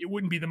 it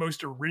wouldn't be the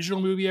most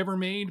original movie ever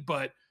made,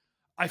 but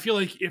I feel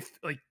like if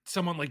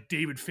someone like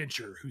David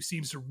Fincher, who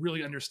seems to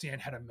really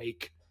understand how to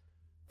make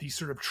these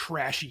sort of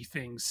trashy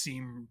things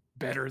seem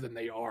better than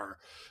they are,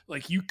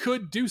 you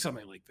could do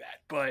something like that.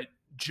 But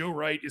Joe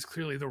Wright is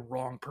clearly the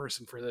wrong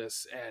person for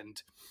this,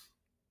 and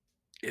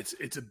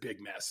it's a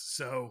big mess.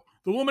 So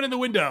The Woman in the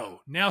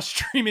Window, now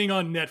streaming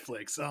on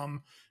Netflix.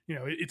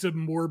 It's a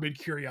morbid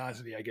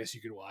curiosity. I guess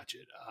you could watch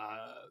it.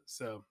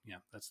 So yeah,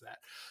 that's that.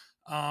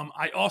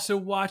 I also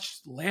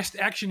watched Last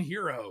Action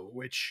Hero,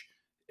 which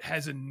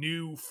has a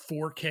new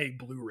 4K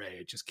Blu-ray.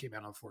 It just came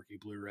out on 4K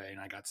Blu-ray, and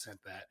I got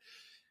sent that.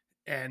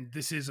 And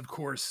this is, of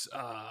course,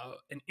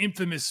 an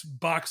infamous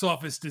box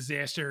office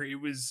disaster. It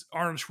was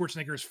Arnold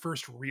Schwarzenegger's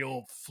first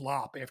real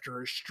flop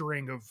after a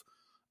string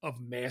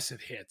of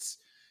massive hits.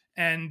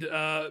 And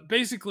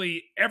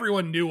basically,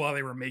 everyone knew while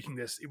they were making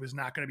this, it was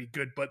not going to be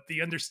good. But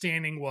the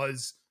understanding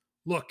was,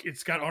 look,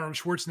 it's got Arnold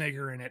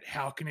Schwarzenegger in it.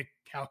 How can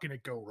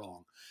it go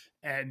wrong?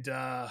 And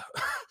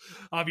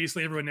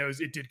obviously, everyone knows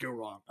it did go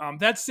wrong.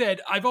 That said,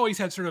 I've always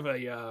had sort of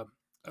a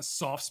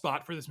soft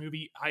spot for this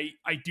movie.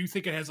 I do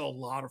think it has a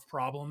lot of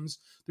problems.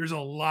 There's a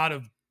lot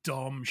of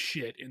dumb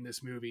shit in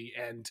this movie,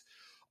 and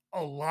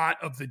a lot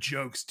of the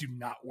jokes do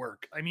not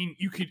work. I mean,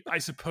 I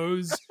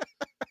suppose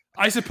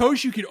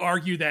you could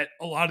argue that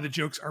a lot of the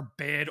jokes are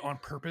bad on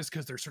purpose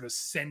because they're sort of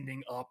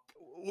sending up.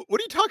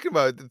 What are you talking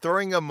about?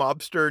 Throwing a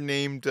mobster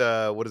named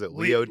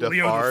Leo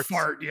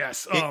DeFart?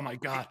 Yes. Oh my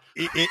god.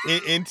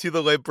 Into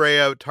the La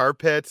Brea tar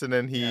pits, and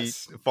then he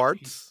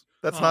farts.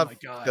 That's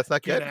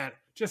not good.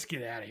 Just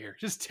get out of here.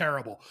 Just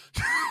terrible.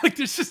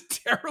 There's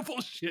just terrible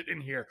shit in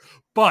here.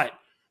 But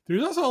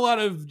there's also a lot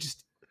of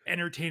just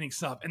entertaining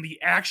stuff, and the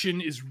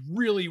action is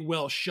really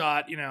well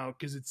shot.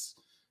 Because it's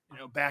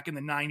back in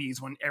the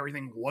 90s when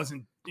everything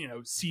wasn't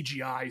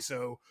CGI,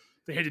 so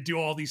they had to do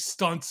all these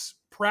stunts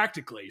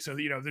practically. So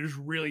there's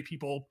really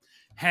people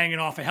hanging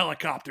off of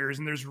helicopters,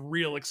 and there's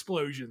real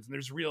explosions, and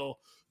there's real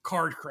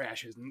car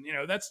crashes, and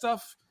that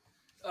stuff.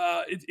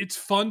 It's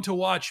fun to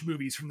watch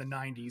movies from the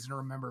 90s and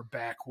remember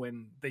back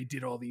when they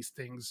did all these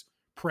things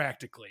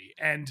practically.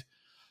 And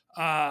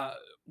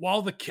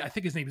while I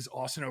think his name is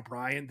Austin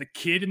O'Brien, the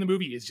kid in the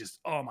movie is just,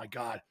 oh my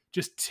god,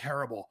 just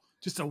terrible.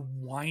 Just a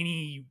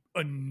whiny,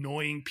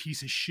 annoying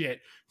piece of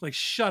shit.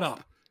 Shut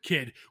up,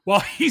 kid.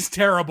 While he's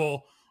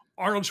terrible,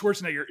 Arnold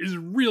Schwarzenegger is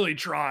really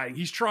trying.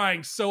 He's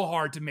trying so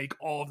hard to make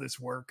all of this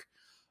work.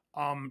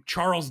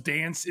 Charles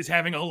Dance is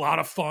having a lot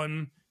of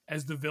fun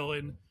as the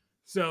villain.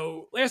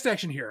 So, Last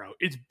Action Hero,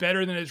 it's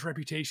better than its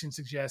reputation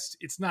suggests.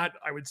 It's not,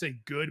 I would say,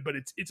 good, but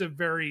it's a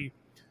very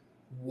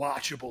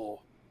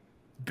watchable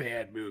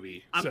bad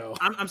movie.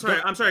 I'm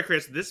sorry,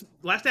 Chris. This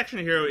Last Action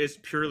Hero is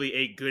purely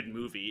a good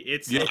movie.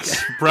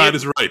 Brad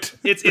is right.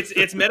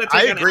 It's meta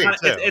take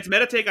it's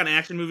meta take on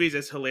action movies.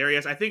 It's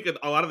hilarious. I think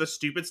a lot of the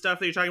stupid stuff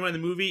that you're talking about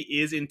in the movie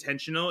is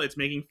intentional. It's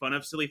making fun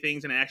of silly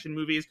things in action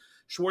movies.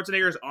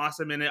 Schwarzenegger is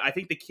awesome in it. I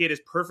think the kid is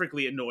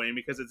perfectly annoying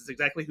because it's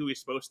exactly who he's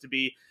supposed to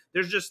be.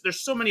 There's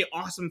so many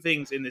awesome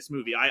things in this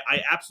movie. I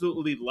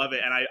absolutely love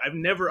it, and I've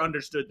never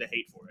understood the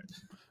hate for it.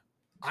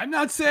 I'm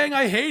not saying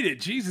I hate it.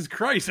 Jesus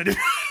Christ.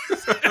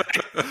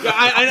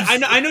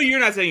 I know you're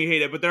not saying you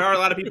hate it, but there are a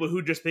lot of people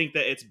who just think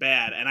that it's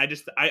bad. And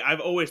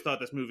I've always thought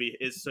this movie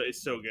is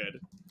so good.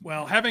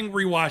 Well, having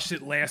rewatched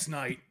it last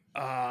night,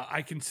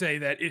 I can say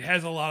that it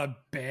has a lot of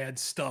bad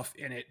stuff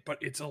in it, but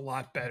it's a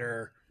lot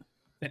better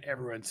than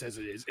everyone says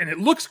it is. And it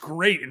looks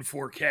great in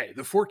 4K.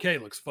 The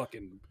 4K looks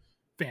fucking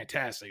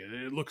fantastic.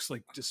 It looks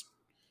like just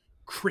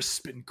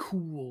crisp and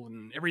cool,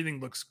 and everything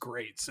looks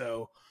great.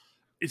 So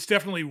it's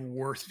definitely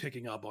worth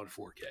picking up on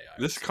 4K.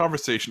 This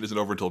conversation isn't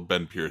over until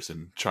Ben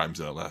Pearson chimes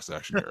in at Last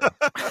Action Hero.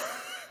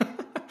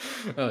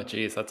 Oh,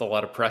 geez, that's a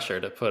lot of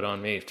pressure to put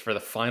on me for the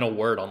final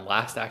word on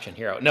Last Action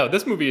Hero. No,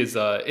 this movie is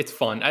it's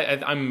fun.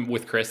 I'm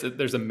with Chris.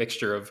 There's a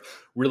mixture of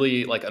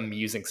really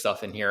amusing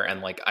stuff in here,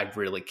 and I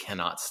really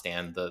cannot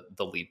stand the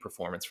lead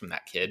performance from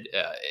that kid.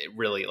 It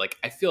really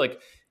I feel like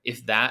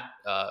if that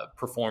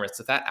performance,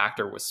 if that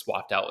actor was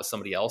swapped out with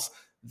somebody else,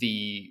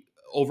 the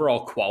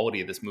overall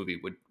quality of this movie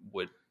would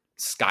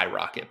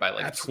skyrocket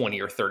by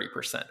 20 or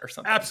 30% or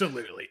something.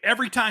 Absolutely.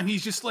 Every time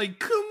he's just come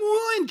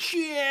on,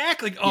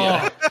 Jack.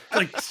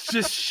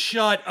 Just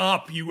shut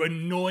up, you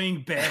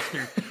annoying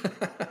bastard.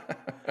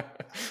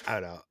 I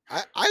don't know.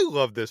 I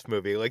love this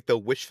movie. The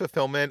wish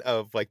fulfillment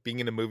of being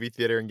in a movie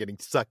theater and getting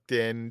sucked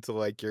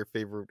into your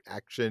favorite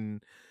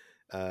action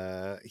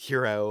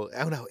hero. I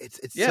don't know. It's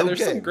Yeah, so there's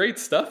good. some great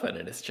stuff in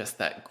it. It's just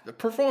that the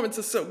performance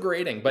is so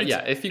grating. But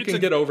It's- yeah, if you it's can a-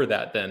 get over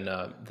that, then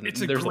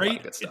It's a there's a lot great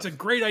of good stuff. it's a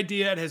great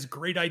idea. It has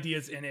great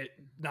ideas in it.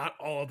 Not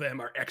all of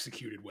them are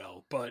executed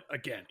well, but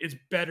again, it's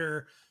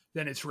better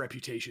than its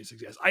reputation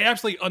suggests. I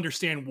absolutely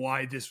understand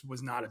why this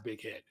was not a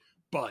big hit,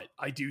 but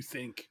I do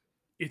think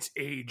it's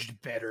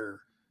aged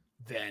better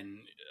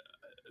than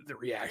the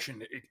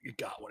reaction it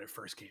got when it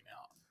first came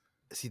out.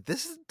 See,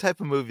 this is the type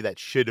of movie that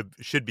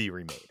should be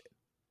remade.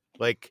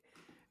 Like,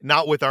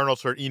 not with Arnold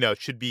Schwarzenegger,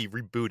 should be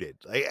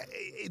rebooted. Like,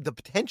 the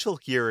potential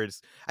here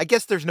is, I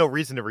guess there's no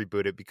reason to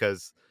reboot it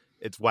because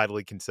it's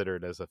widely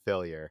considered as a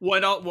failure.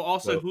 Well,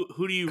 also, So-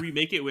 who do you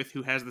remake it with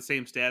who has the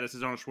same status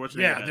as Arnold Schwarzenegger?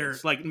 Yeah,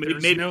 it's like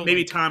there's maybe, no,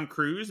 maybe like- Tom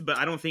Cruise, but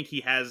I don't think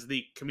he has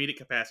the comedic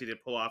capacity to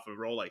pull off a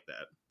role like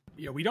that.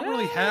 Yeah, we don't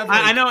really have.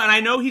 I know, and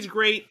I know he's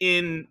great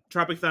in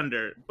Tropic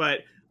Thunder, but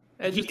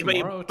Edge of but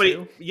Tomorrow, but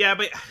too. yeah,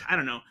 but I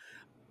don't know.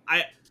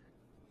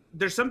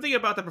 There's something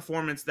about the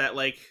performance that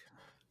like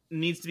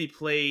needs to be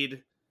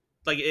played.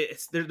 Like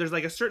there's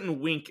like a certain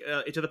wink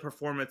into the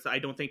performance that I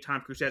don't think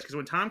Tom Cruise has, because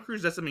when Tom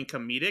Cruise does something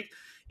comedic,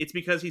 it's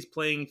because he's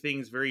playing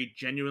things very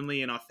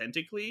genuinely and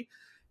authentically.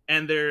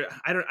 And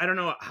I don't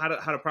know how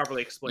to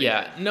properly explain.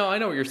 Yeah, that. no, I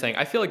know what you're saying.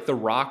 I feel like The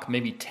Rock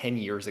maybe 10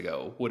 years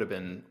ago would have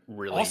been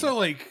really Also,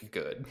 like,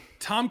 good.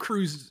 Tom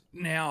Cruise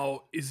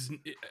now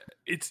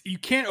it's you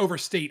can't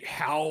overstate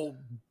how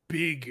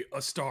big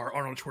a star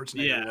Arnold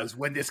Schwarzenegger was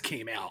when this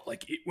came out.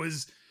 Like,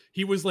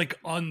 he was like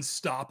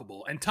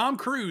unstoppable. And Tom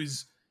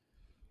Cruise,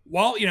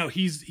 while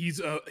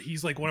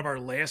he's like one of our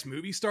last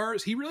movie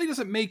stars, he really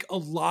doesn't make a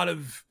lot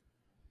of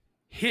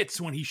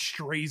hits when he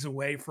strays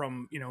away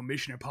from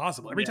Mission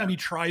Impossible. Every time he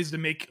tries to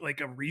make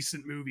like a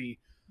recent movie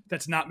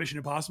that's not Mission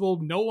Impossible,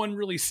 no one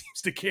really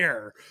seems to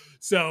care.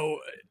 So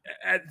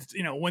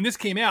when this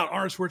came out,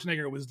 Arnold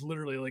Schwarzenegger was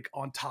literally like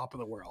on top of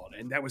the world,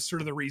 and that was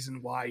sort of the reason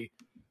why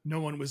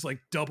no one was like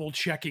double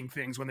checking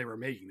things when they were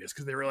making this,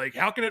 because they were like,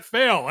 how can it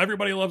fail?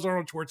 Everybody loves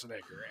Arnold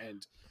Schwarzenegger.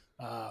 And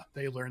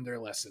they learned their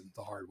lesson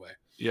the hard way.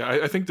 Yeah,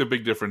 I think the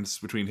big difference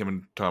between him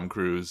and Tom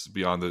Cruise,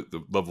 beyond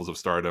the levels of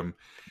stardom,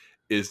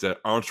 is that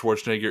Arnold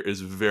Schwarzenegger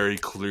is very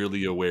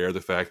clearly aware of the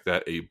fact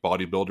that a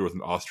bodybuilder with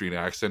an Austrian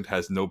accent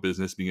has no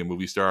business being a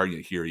movie star, and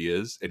yet here he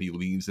is, and he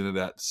leans into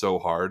that so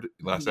hard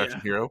in Last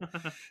Action Hero.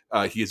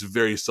 He is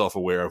very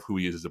self-aware of who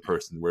he is as a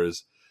person,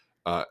 whereas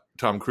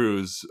Tom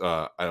Cruise,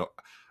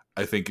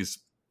 I think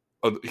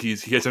he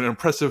has an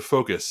impressive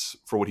focus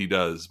for what he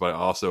does, but I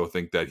also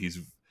think that he's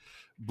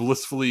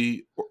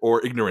blissfully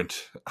or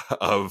ignorant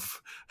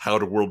of how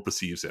the world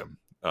perceives him.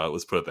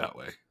 Let's put it that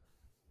way.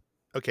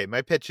 Okay,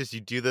 my pitch is you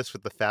do this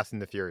with the Fast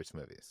and the Furious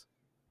movies.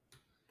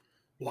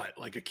 What,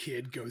 like a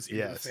kid goes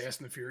into the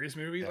Fast and the Furious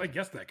movie? I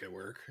guess that could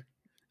work.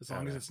 As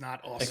long as it's not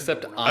awesome.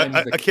 Except I'm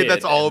a kid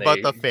that's all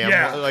about the family.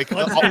 Yeah, Like,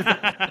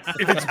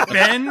 if it's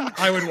Ben,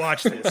 I would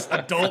watch this.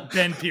 Adult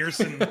Ben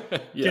Pearson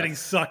getting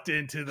sucked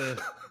into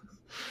the...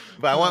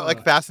 But I want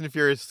like Fast and the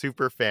Furious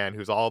super fan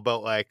who's all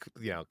about like,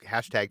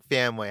 hashtag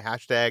family,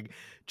 hashtag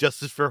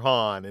justice for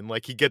Han. And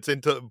like he gets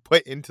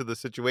put into the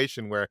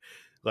situation where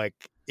like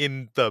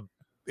in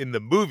the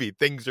movie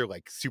things are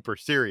like super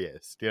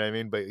serious. Do you know what I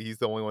mean? But he's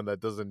the only one that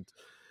doesn't.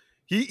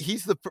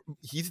 He's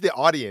the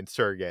audience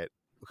surrogate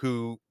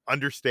who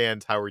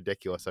understands how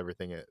ridiculous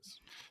everything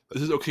is.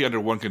 This is okay under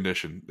one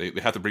condition: they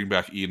have to bring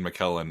back Ian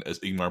McKellen as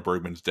Ingmar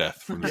Bergman's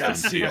death from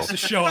Yes, he Steel. has to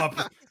show up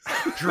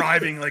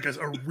driving like a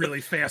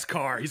really fast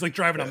car. He's like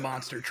driving a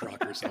monster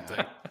truck or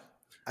something.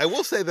 I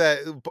will say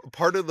that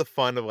part of the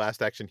fun of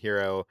Last Action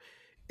Hero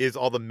is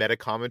all the meta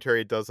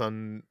commentary it does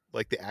on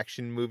like the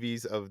action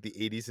movies of the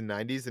 80s and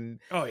 90s. And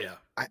oh yeah,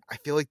 I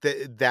feel like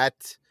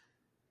that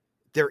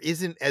there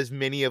isn't as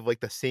many of like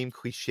the same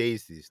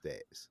cliches these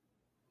days.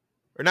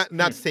 Or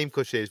not same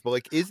cliches, but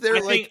like, is there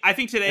I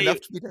think today enough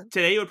to be done?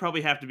 Today would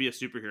probably have to be a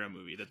superhero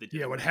movie that they did.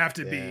 Yeah, it would have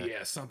to be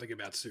something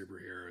about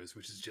superheroes,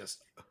 which is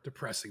just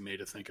depressing me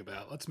to think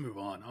about. Let's move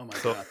on. Oh my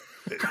god,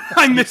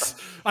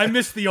 I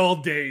miss the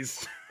old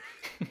days.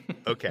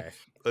 Okay,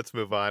 let's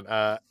move on.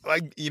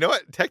 Like, you know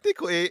what?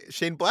 Technically,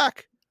 Shane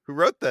Black, who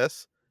wrote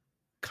this,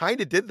 kind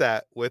of did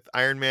that with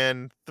Iron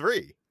Man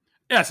 3.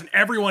 Yes, and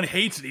everyone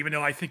hates it, even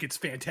though I think it's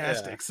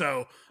fantastic. Yeah.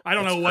 So I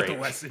don't know what the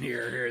lesson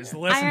here is. The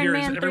lesson Iron here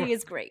Man is 3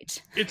 is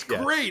great. It's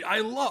great.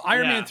 I love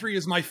Iron Man 3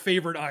 is my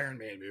favorite Iron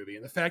Man movie,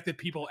 and the fact that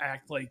people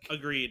act like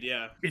agreed,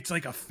 it's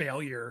like a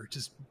failure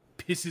just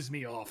pisses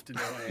me off to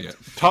no end. Yeah.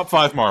 Top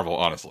 5 Marvel,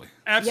 honestly.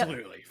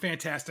 Absolutely.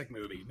 Fantastic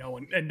movie.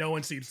 No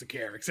one seems to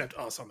care except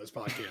us on this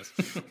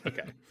podcast.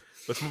 Okay.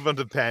 Let's move on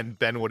to Ben.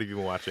 Ben, what have you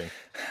been watching?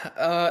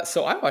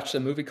 So I watched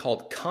a movie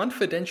called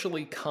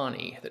Confidentially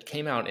Connie that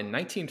came out in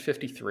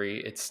 1953.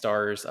 It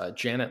stars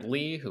Janet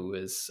Leigh, who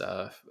is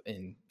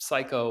in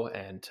Psycho,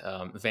 and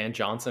Van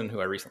Johnson, who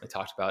I recently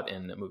talked about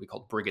in a movie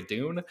called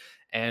Brigadoon.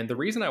 And the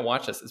reason I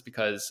watch this is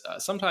because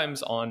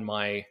sometimes on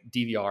my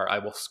DVR, I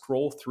will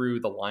scroll through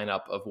the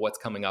lineup of what's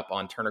coming up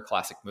on Turner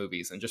Classic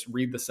Movies and just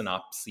read the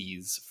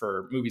synopses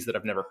for movies that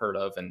I've never heard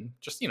of, and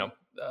just,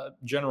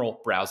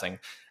 general browsing.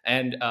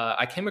 And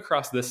I came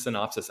across this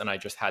synopsis and I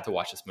just had to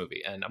watch this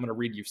movie. And I'm going to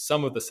read you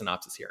some of the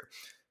synopsis here.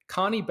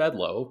 Connie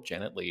Bedlow,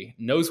 Janet Leigh,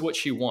 knows what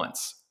she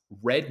wants: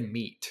 red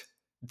meat.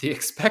 The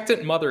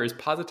expectant mother is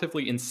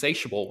positively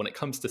insatiable when it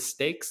comes to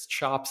steaks,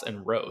 chops,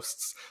 and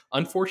roasts.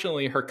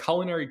 Unfortunately, her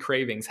culinary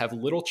cravings have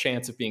little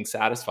chance of being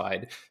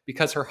satisfied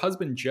because her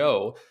husband,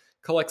 Joe,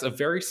 collects a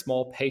very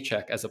small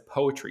paycheck as a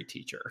poetry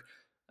teacher.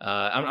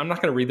 I'm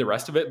not going to read the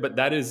rest of it, but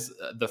that is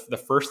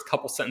the first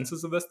couple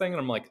sentences of this thing. And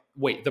I'm like,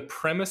 wait, the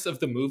premise of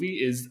the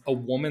movie is a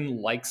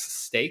woman likes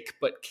steak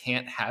but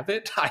can't have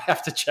it? I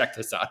have to check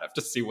this out. I have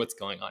to see what's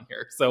going on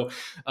here. So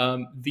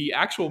the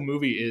actual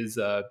movie is...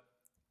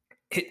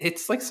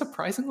 it's like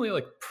surprisingly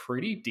like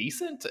pretty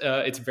decent.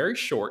 It's very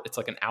short. It's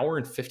like an hour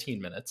and 15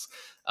 minutes.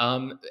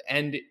 And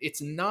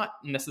it's not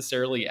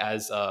necessarily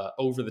as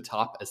over the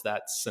top as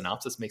that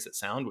synopsis makes it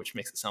sound, which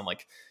makes it sound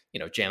like,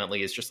 Janet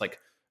Leigh is just like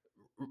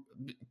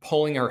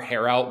pulling her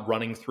hair out,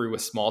 running through a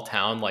small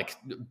town, like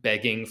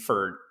begging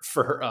for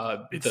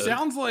it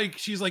sounds like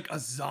she's like a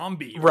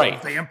zombie, right?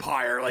 A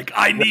vampire. Like,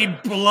 I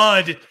need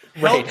blood.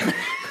 Help. Right.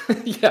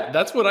 Yeah,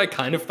 that's what I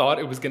kind of thought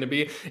it was going to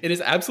be. It is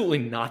absolutely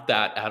not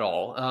that at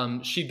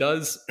all. She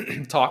does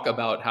talk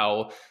about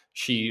how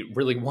she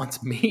really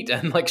wants meat,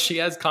 and like she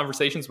has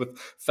conversations with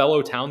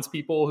fellow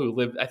townspeople who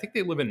live, I think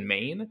they live in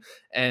Maine,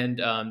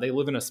 and they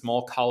live in a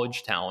small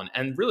college town.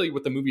 And really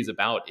what the movie is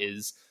about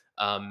is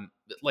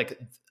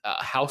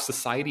how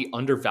society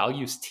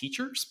undervalues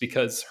teachers,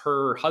 because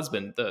her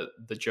husband,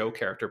 the Joe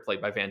character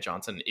played by Van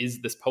Johnson,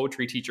 is this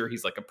poetry teacher.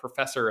 He's like a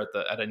professor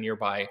at a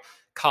nearby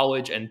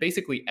college, and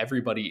basically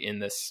everybody in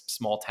this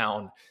small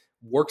town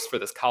works for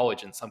this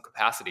college in some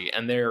capacity,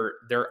 and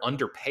they're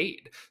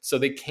underpaid, so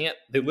they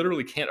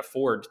literally can't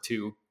afford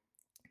to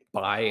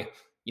buy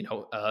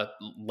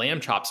lamb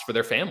chops for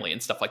their family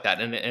and stuff like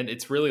that. And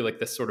it's really like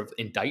this sort of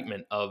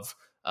indictment of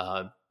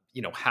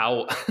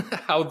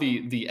how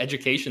the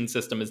education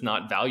system is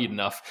not valued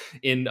enough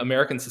in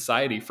American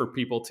society for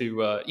people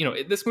to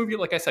this movie,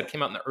 like I said,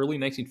 came out in the early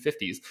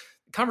 1950s.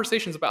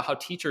 Conversations about how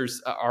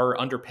teachers are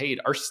underpaid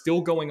are still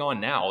going on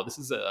now. This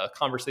is a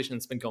conversation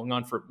that's been going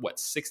on for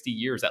 60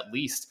 years at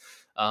least.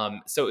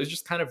 So it's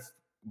just kind of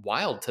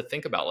wild to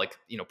think about, like,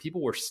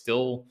 people were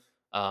still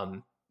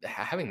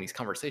having these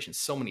conversations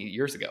so many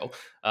years ago.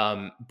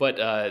 But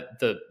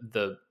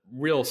the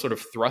real sort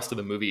of thrust of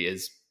the movie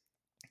is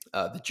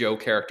the Joe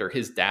character.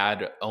 His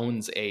dad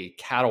owns a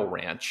cattle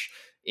ranch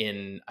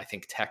in, I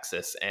think,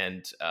 Texas,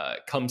 and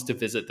comes to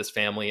visit this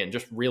family and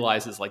just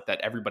realizes like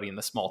that everybody in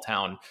the small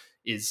town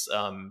is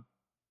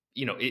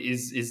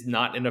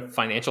not in a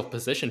financial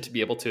position to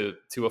be able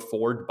to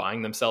afford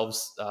buying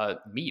themselves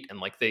meat. And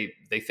like they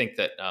think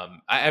that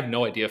I have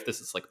no idea if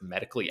this is like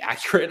medically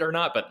accurate or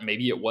not, but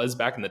maybe it was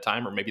back in the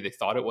time, or maybe they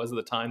thought it was at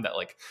the time, that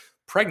like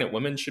pregnant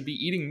women should be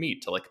eating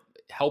meat to like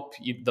help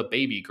the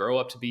baby grow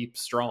up to be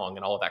strong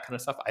and all of that kind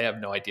of stuff. I have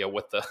no idea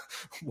what the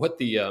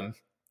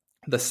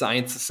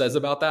science says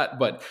about that,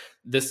 but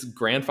this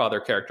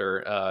grandfather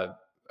character,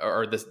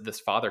 or this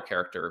father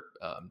character,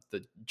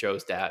 the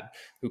Joe's dad,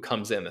 who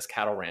comes in, this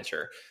cattle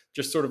rancher,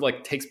 just sort of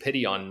like takes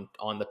pity on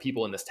the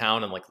people in this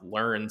town, and like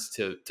learns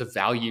to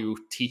value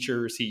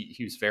teachers. He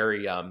was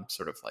very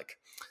sort of like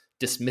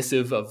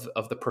dismissive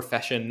of the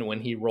profession when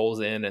he rolls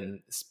in, and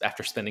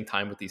after spending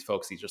time with these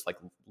folks, he just like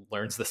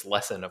learns this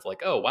lesson of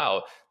like, oh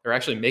wow, they're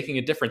actually making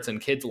a difference in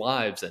kids'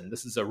 lives, and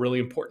this is a really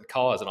important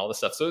cause, and all this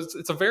stuff. So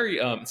it's a very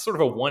sort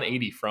of a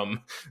 180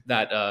 from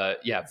that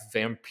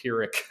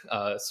vampiric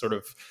sort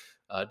of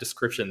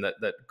description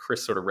that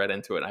Chris sort of read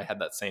into it. I had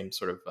that same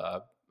sort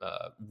of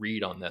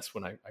read on this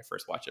when I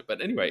first watched it.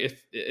 But anyway,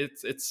 if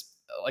it's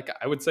like,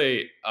 I would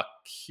say a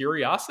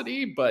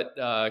curiosity, but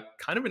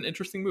kind of an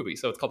interesting movie.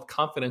 So it's called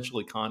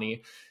Confidentially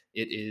Connie.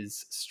 It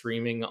is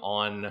streaming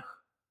on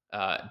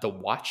the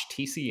Watch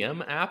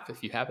TCM app,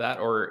 if you have that,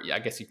 or I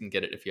guess you can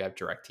get it if you have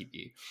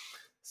DirecTV.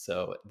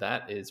 So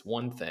that is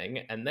one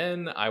thing. And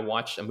then I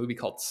watched a movie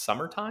called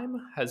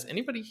Summertime. Has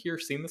anybody here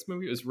seen this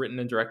movie? It was written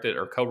and directed,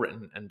 or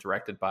co-written and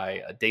directed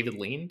by David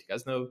Lean. Do you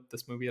guys know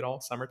this movie at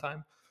all?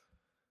 Summertime?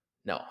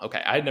 No.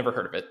 Okay. I had never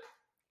heard of it.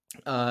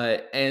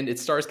 And it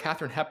stars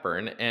Katharine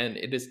Hepburn, and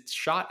it is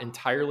shot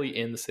entirely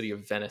in the city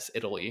of Venice,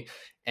 Italy.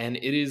 And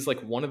it is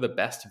like one of the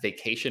best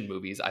vacation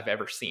movies I've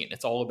ever seen.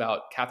 It's all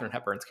about Katharine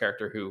Hepburn's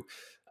character, who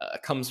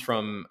comes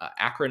from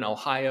Akron,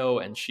 Ohio,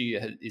 and she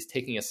is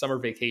taking a summer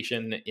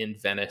vacation in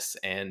Venice.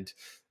 And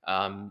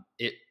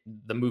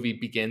the movie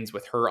begins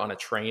with her on a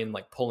train,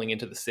 like pulling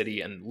into the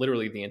city, and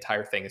literally the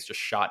entire thing is just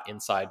shot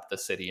inside the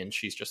city, and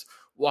she's just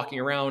walking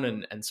around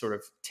and sort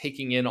of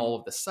taking in all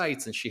of the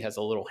sights. And she has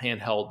a little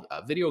handheld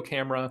video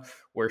camera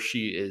where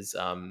she is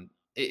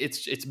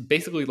it's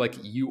basically like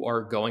you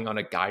are going on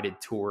a guided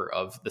tour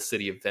of the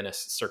city of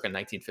Venice circa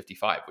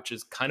 1955, which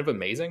is kind of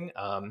amazing.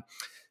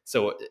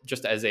 So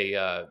just as a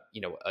a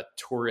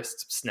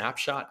tourist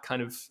snapshot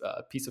kind of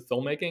piece of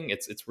filmmaking,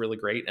 it's really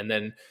great. And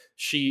then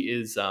she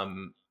is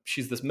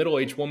she's this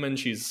middle-aged woman.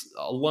 She's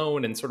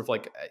alone and sort of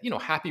like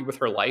happy with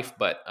her life,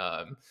 but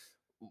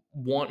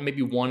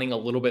wanting a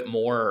little bit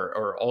more,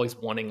 or always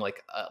wanting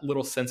like a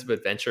little sense of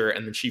adventure.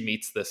 And then she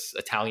meets this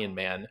Italian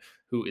man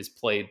who is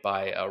played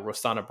by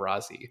Rossana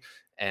Brazzi,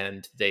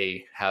 and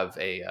they have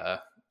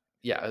a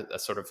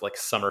sort of like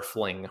summer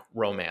fling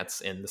romance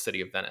in the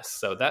city of Venice.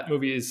 So that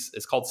movie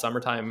is called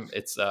Summertime.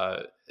 It's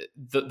the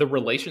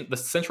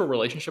central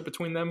relationship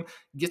between them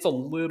gets a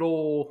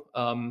little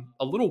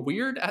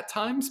weird at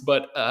times,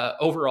 but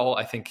overall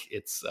I think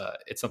it's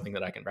something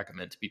that I can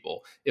recommend to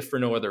people, if for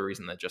no other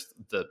reason than just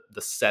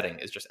the setting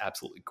is just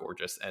absolutely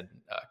gorgeous, and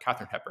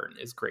Katharine Hepburn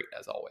is great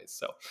as always.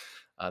 So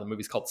the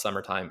movie's called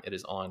Summertime. It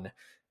is on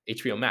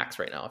HBO Max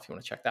right now if you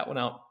want to check that one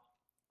out.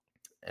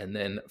 And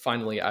then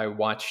finally, I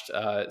watched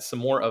some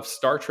more of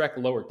Star Trek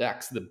Lower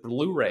Decks. The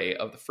Blu-ray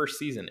of the first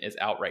season is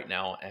out right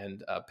now,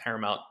 and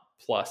Paramount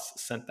Plus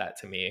sent that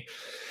to me.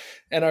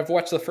 And I've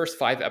watched the first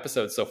 5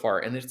 episodes so far,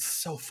 and it's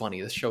so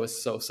funny. This show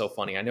is so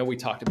funny. I know we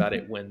talked about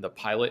it when the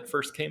pilot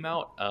first came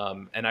out,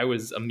 and I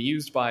was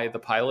amused by the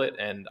pilot.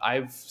 And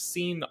I've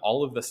seen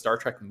all of the Star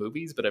Trek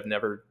movies, but I've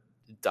never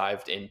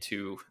dived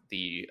into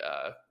the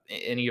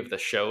any of the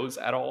shows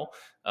at all.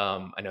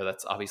 I know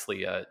that's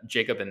obviously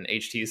Jacob and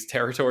HT's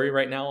territory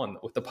right now, and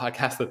with the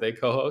podcast that they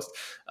co-host.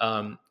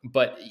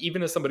 But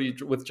even as somebody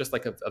with just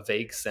like a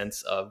vague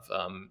sense of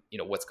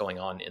what's going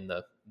on in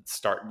the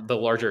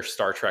larger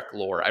Star Trek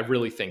lore, I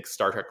really think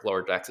Star Trek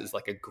Lower Decks is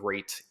like a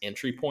great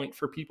entry point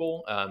for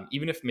people.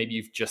 Even if maybe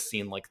you've just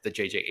seen like the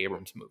J.J.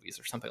 Abrams movies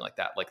or something like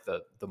that, like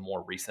the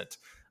more recent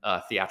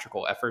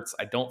theatrical efforts.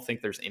 I don't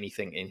think there's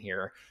anything in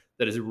here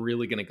that is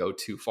really going to go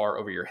too far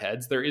over your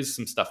heads. There is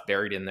some stuff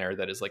buried in there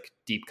that is like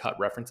deep cut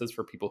references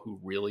for people who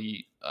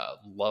really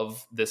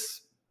love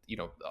this,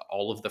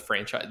 all of the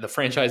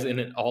franchise in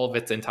it, all of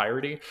its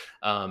entirety.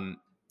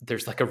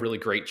 There's like a really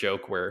great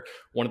joke where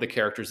one of the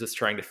characters is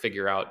trying to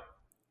figure out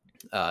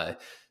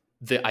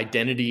the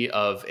identity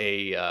of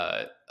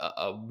a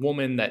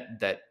woman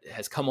that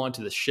has come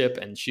onto the ship,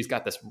 and she's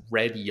got this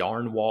red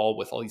yarn wall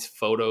with all these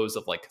photos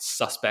of like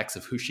suspects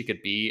of who she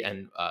could be,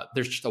 and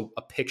there's just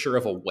a picture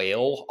of a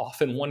whale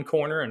off in one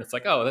corner, and it's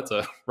like, oh, that's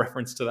a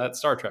reference to that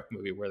Star Trek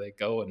movie where they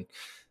go and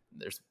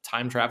there's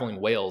time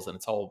traveling whales, and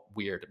it's all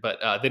weird, but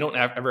they don't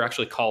ever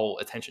actually call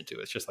attention to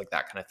it. It's just like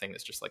that kind of thing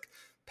that's just like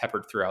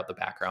peppered throughout the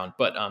background.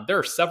 But there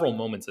are several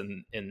moments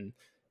in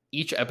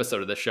each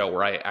episode of the show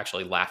where I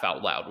actually laugh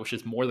out loud, which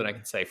is more than I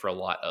can say for a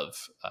lot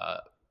of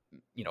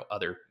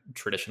other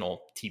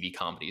traditional TV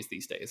comedies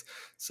these days.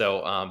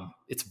 So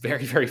it's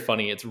very, very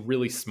funny. It's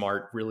really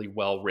smart, really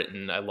well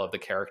written. I love the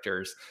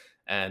characters.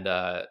 And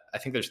I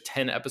think there's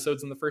 10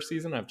 episodes in the first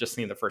season. I've just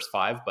seen the first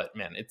 5, but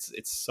man, it's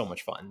so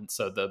much fun.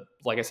 So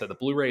like I said, the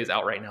Blu-ray is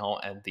out right now,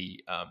 and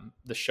the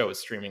show is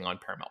streaming on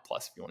Paramount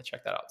Plus if you want to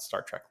check that out.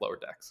 Star Trek Lower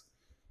Decks.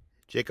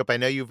 Jacob, I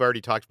know you've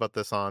already talked about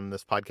this on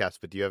this podcast,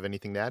 but do you have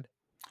anything to add?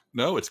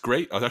 No, it's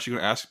great. I was actually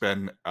going to ask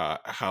Ben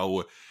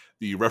how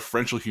the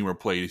referential humor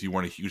played if you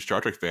weren't a huge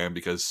Star Trek fan,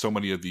 because so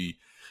many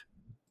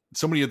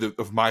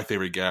of my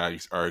favorite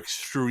gags are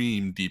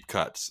extreme deep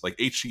cuts. Like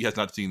HG has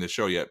not seen the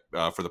show yet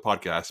for the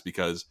podcast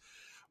because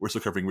we're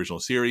still covering original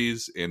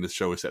series, and this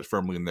show is set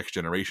firmly in the Next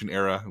Generation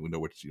era. We know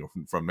which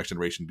from Next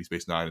Generation, Deep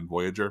Space Nine, and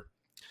Voyager,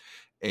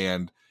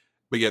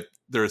 but yet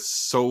there's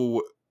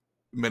so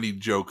many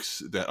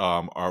jokes that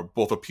are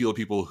both appeal to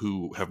people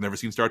who have never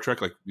seen Star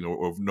Trek, like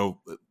or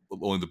know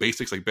only the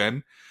basics, like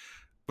Ben,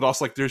 but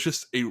also like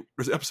there's an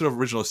episode of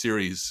original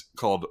series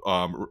called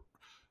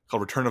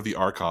Return of the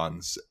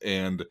Archons,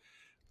 and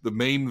the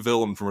main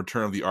villain from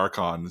Return of the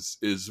Archons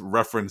is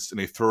referenced in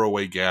a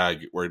throwaway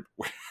gag where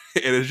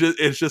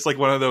it's just like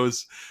one of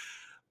those,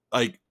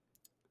 like,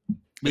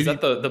 is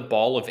that the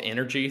ball of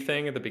energy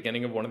thing at the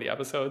beginning of one of the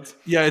episodes?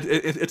 Yeah,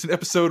 it's an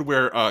episode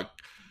where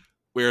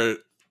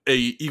a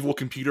evil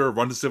computer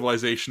runs a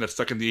civilization that's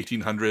stuck in the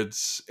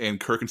 1800s, and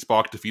Kirk and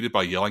Spock defeat it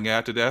by yelling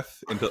at to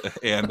death, and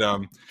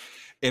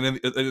then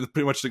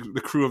pretty much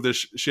the crew of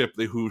this ship,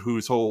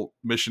 whose whole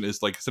mission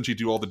is like essentially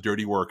do all the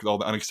dirty work, all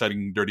the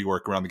unexciting dirty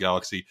work around the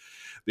galaxy.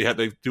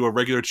 They do a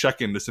regular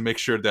check-in just to make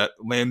sure that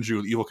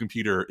Landru, the evil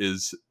computer,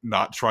 is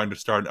not trying to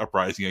start an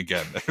uprising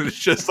again. And it's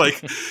just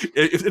like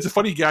it's a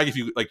funny gag if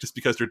you like, just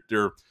because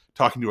they're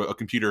talking to a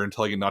computer and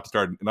telling it not to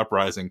start an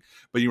uprising,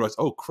 but you realize,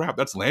 oh crap,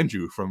 that's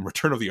Landru from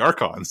Return of the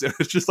Archons, and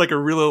it's just like a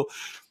real.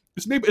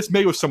 It's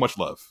made with so much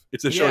love.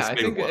 It's a show. Yeah, I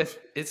think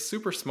it's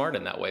super smart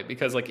in that way,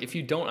 because like if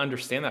you don't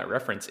understand that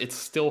reference, it's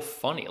still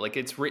funny. Like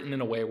it's written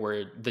in a way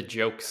where the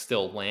joke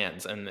still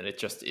lands, and then it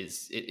just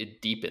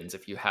it deepens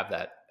if you have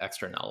that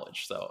extra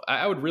knowledge. So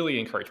I would really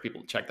encourage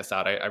people to check this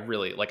out. I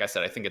really, like I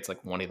said, I think it's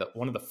like one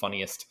of the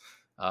funniest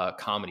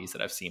comedies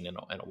that I've seen in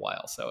a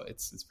while. So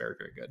it's very,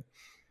 very good.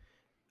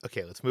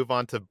 Okay, let's move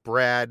on to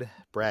Brad.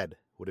 Brad,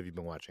 what have you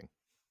been watching?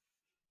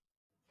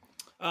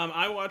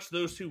 I watched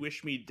Those Who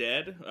Wish Me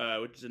Dead,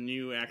 which is a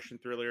new action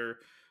thriller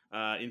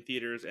in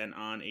theaters and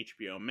on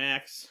HBO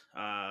Max.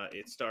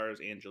 It stars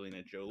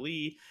Angelina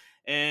Jolie,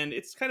 and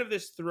it's kind of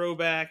this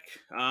throwback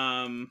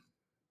action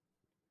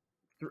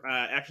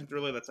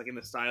thriller that's like in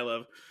the style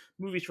of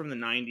movies from the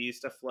 90s,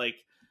 stuff like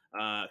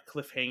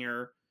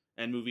Cliffhanger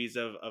and movies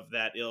of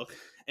that ilk.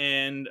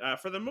 And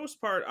for the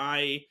most part,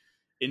 I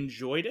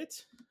enjoyed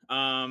it,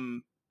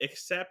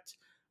 except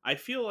I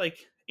feel like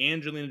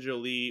Angelina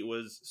Jolie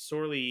was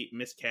sorely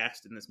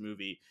miscast in this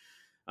movie.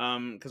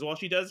 Because while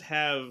she does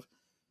have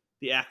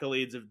the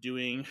accolades of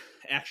doing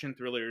action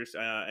thrillers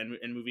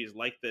and movies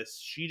like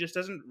this, she just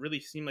doesn't really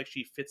seem like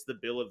she fits the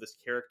bill of this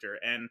character.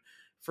 And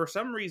for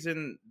some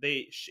reason,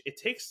 it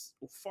takes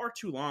far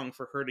too long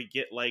for her to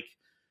get like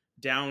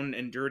down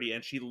and dirty,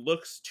 and she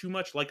looks too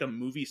much like a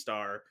movie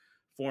star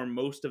for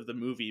most of the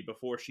movie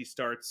before she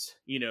starts,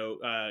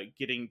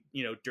 getting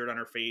dirt on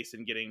her face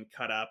and getting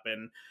cut up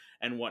and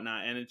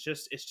whatnot. And it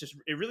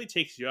really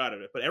takes you out of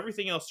it. But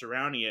everything else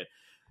surrounding it.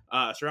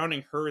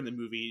 Surrounding her in the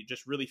movie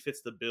just really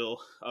fits the bill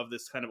of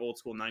this kind of old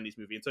school 90s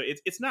movie. And so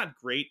it's not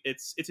great.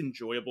 It's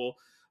enjoyable.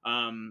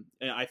 And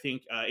I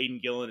think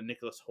Aidan Gillen and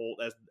Nicholas Hoult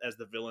as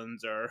the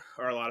villains are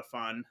a lot of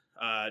fun.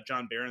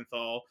 John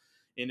Barenthal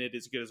in it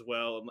is good as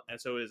well, and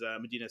so is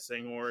Medina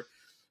Senghor.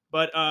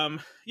 But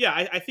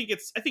I think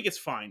it's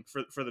fine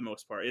for the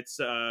most part. It's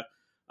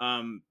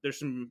there's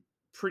some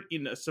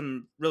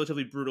some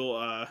relatively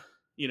brutal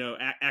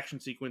action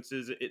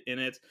sequences in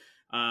it.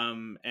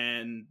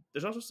 And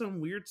there's also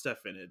some weird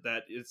stuff in it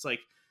that it's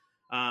like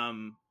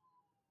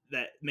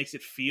that makes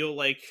it feel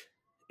like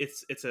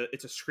it's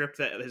a script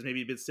that has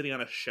maybe been sitting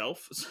on a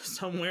shelf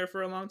somewhere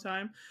for a long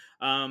time.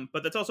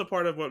 But that's also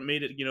part of what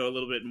made it a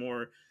little bit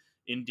more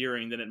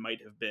endearing than it might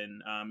have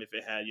been if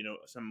it had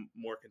some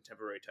more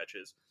contemporary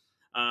touches.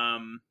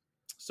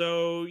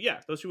 So yeah,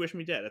 Those Who Wish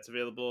Me Dead. That's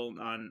available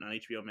on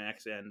HBO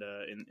Max and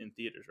in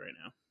theaters right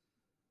now.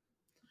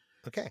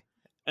 Okay.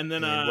 And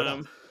then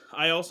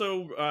I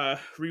also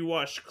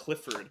rewatched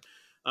Clifford.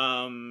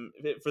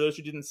 For those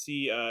who didn't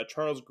see,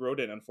 Charles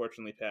Grodin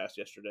unfortunately passed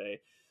yesterday.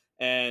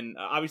 And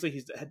obviously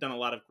he's had done a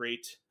lot of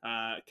great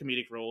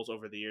comedic roles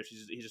over the years.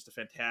 He's just a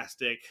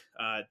fantastic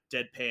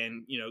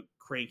deadpan,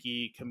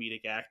 cranky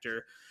comedic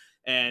actor.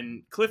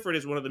 And Clifford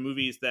is one of the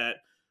movies that,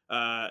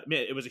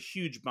 it was a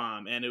huge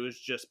bomb and it was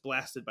just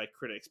blasted by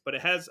critics. But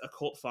it has a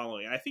cult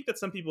following. And I think that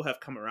some people have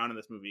come around in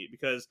this movie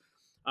because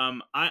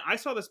I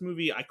saw this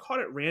movie. I caught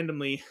it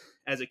randomly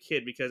as a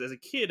kid because as a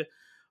kid,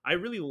 I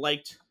really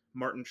liked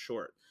Martin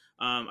Short.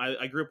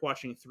 I grew up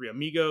watching Three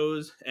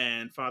Amigos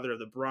and Father of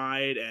the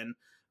Bride and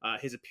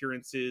his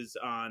appearances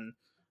on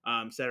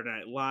Saturday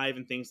Night Live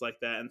and things like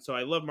that. And so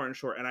I love Martin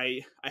Short. And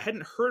I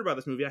hadn't heard about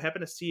this movie. I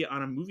happened to see it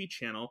on a movie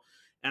channel.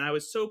 And I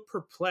was so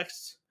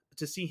perplexed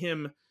to see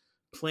him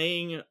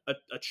playing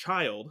a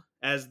child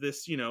as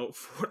this,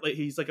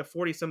 he's like a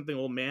 40-something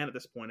old man at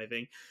this point, I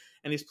think.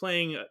 And he's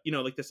playing,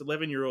 like this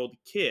 11-year-old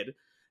kid.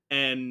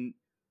 And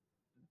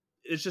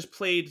it's just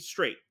played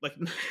straight, like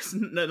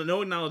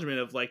no acknowledgement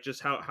of like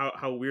just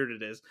how weird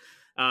it is.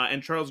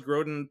 And Charles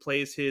Grodin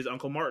plays his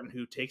Uncle Martin,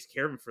 who takes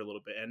care of him for a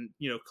little bit. And,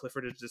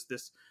 Clifford is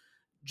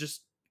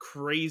just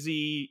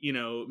crazy,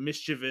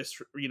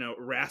 mischievous,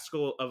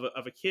 rascal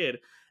of a kid.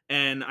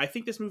 And I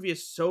think this movie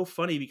is so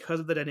funny because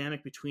of the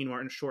dynamic between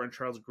Martin Short and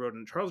Charles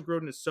Grodin. Charles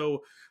Grodin is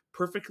so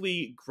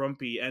perfectly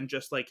grumpy, and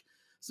just like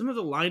some of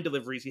the line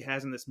deliveries he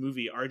has in this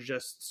movie are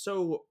just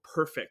so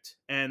perfect,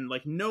 and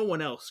like no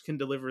one else can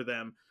deliver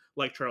them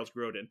like Charles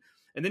Grodin.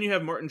 And then you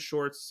have Martin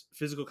Short's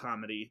physical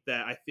comedy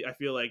that I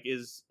feel like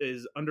is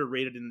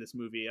underrated in this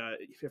movie,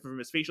 from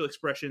his facial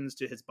expressions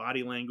to his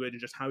body language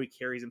and just how he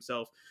carries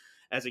himself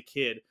as a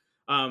kid.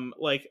 I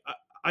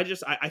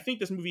think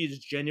this movie is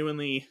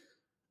genuinely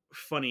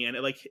funny, and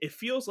it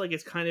feels like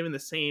it's kind of in the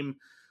same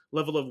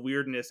level of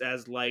weirdness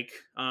as like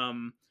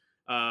a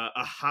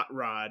Hot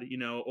Rod,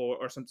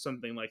 or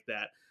something like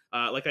that.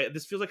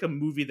 This feels like a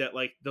movie that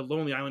like The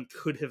Lonely Island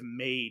could have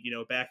made,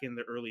 back in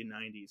the early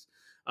 90s.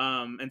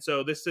 And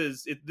so this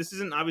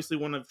isn't obviously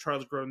one of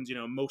Charles Grodin's,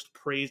 most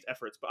praised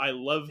efforts, but I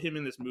love him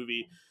in this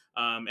movie.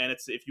 And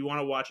it's, if you want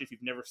to watch it, if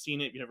you've never seen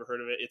it, if you've never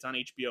heard of it, it's on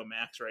HBO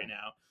Max right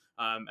now.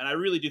 And I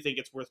really do think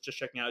it's worth just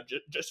checking out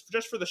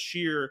just for the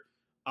sheer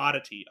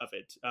oddity of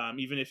it.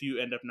 Even if you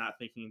end up not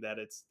thinking that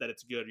it's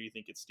good or you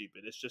think it's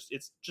stupid, it's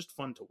just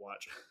fun to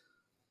watch.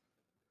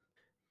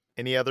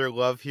 Any other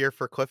love here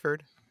for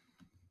Clifford?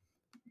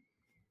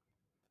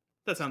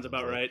 That sounds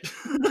about right.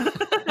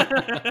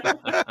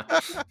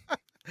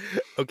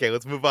 Okay,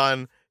 let's move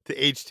on to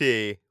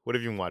HT. What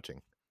have you been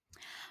watching?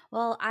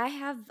 Well, I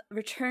have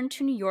returned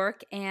to New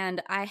York,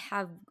 and I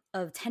have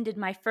attended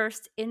my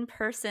first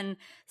in-person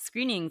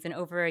screenings in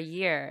over a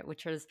year,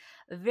 which was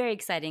a very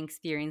exciting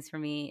experience for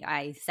me.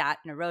 I sat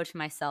in a row to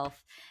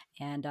myself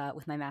and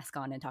with my mask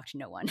on and talked to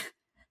no one.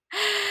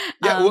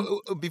 Yeah,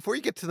 before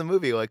you get to the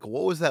movie, like,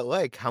 what was that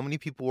like? How many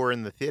people were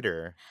in the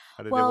theater?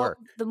 How did it work?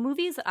 The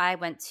movies that I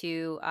went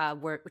to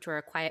which were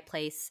A Quiet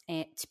Place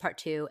Part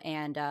 2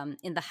 and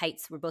In the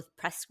Heights, were both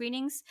press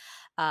screenings.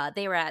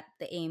 They were at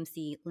the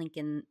AMC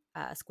Lincoln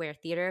Square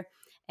Theater,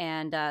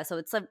 and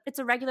so it's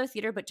a regular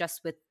theater, but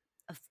just with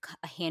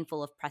a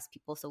handful of press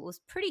people, so it was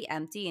pretty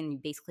empty, and you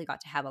basically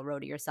got to have a row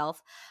to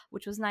yourself,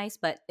 which was nice.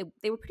 But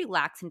they were pretty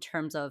lax in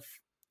terms of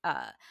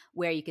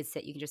where you could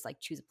sit. You can just like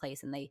choose a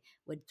place, and they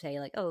would say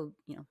like, oh,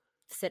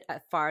 sit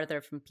farther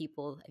from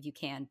people if you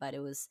can, but it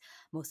was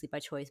mostly by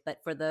choice.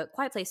 But for the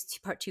Quiet Place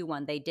Part 2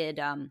 one, they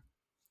did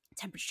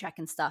temperature check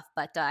and stuff.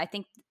 But I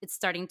think it's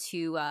starting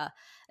to,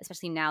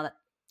 especially now that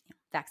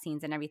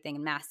vaccines and everything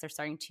and masks are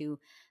starting to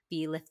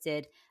be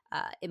lifted,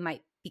 it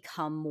might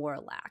become more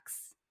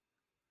lax.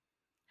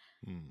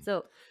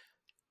 So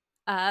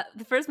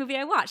the first movie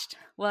I watched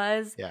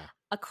was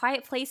A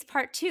Quiet Place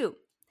Part 2.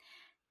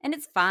 And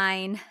it's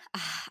fine.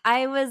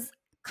 I was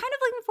kind of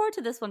looking forward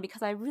to this one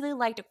because I really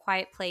liked A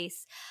Quiet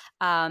Place.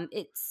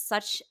 It's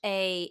such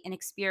an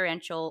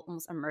experiential,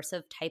 almost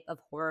immersive type of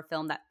horror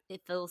film that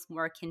it feels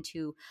more akin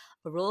to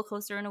a roller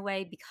coaster in a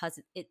way, because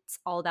it's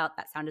all about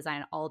that sound design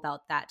and all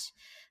about that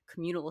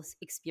communal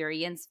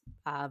experience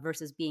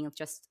versus being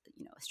just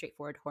a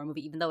straightforward horror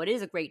movie, even though it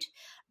is a great,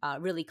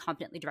 really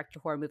competently directed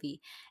horror movie.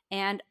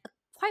 And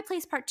Quiet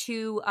Place Part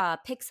 2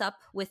 picks up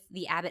with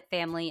the Abbott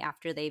family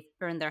after they've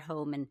burned their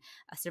home and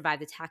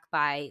survived attack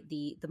by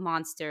the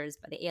monsters,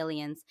 by the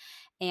aliens.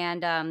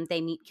 And they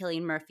meet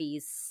Cillian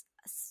Murphy's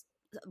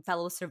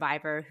fellow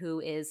survivor, who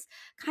is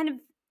kind of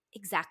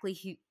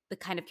exactly the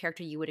kind of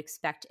character you would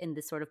expect in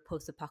this sort of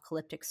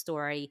post-apocalyptic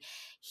story.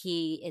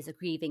 He is a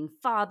grieving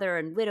father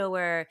and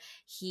widower.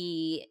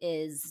 He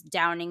is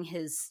downing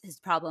his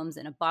problems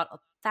in a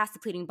fast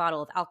depleting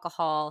bottle of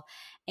alcohol,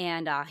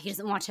 and he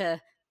doesn't want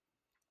to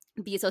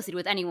be associated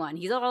with anyone.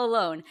 He's all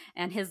alone,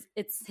 and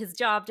it's his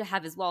job to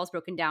have his walls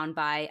broken down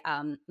by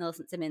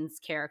Millicent Simmons'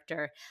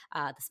 character,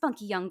 the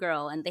spunky young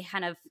girl, and they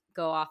kind of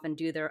go off and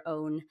do their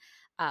own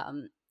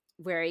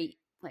very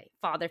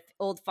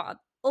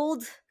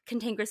old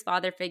cantankerous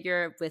father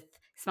figure with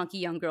spunky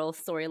young girl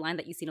storyline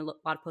that you see in a lot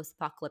of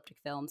post-apocalyptic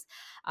films,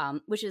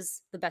 which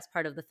is the best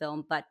part of the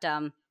film. But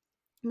the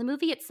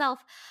movie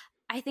itself,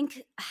 I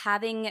think,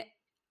 having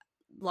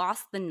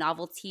lost the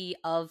novelty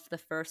of the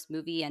first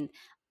movie and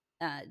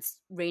it's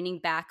reining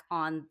back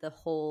on the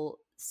whole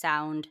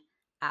sound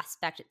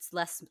aspect. It's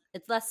less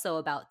so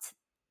about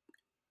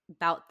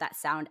that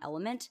sound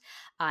element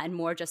and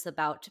more just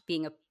about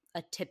being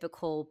a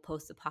typical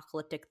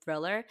post-apocalyptic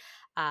thriller.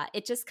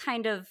 It just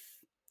kind of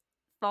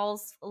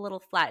falls a little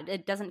flat.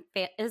 It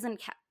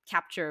doesn't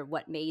capture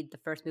what made the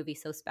first movie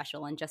so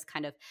special, and just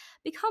kind of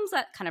becomes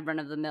that kind of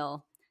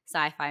run-of-the-mill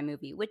sci-fi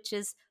movie, which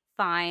is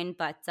fine,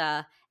 but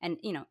and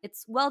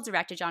it's well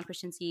directed. John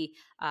Krasinski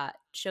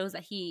shows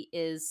that he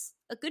is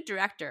a good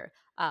director,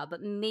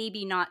 but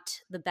maybe not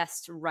the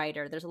best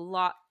writer. There's a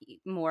lot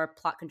more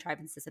plot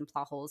contrivances and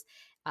plot holes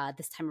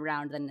this time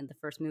around than in the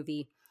first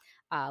movie,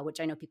 which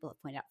I know people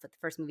have pointed out for the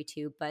first movie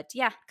too. But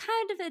yeah,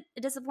 kind of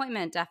a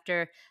disappointment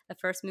after the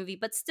first movie,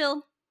 but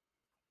still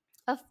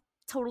a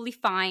totally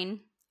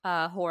fine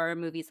horror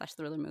movie /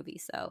 thriller movie.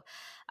 So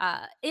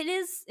it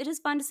is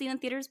fun to see in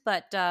theaters,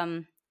 but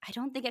I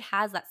don't think it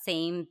has that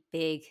same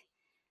big,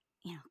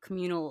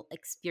 communal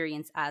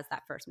experience as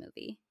that first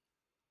movie.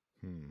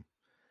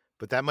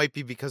 But that might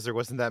be because there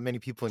wasn't that many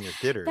people in your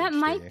theater. That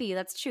might be.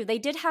 That's true. They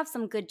did have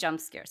some good jump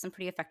scares, some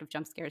pretty effective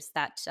jump scares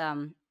that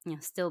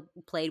still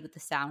played with the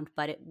sound,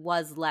 but it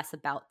was less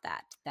about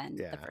that than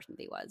the first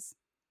movie was.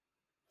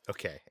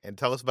 Okay, and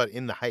tell us about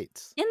In the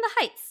Heights. In the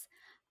Heights.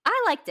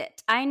 I liked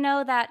it. I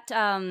know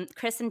that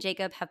Chris and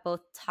Jacob have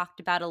both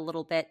talked about it a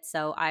little bit,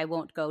 so I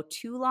won't go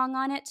too long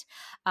on it.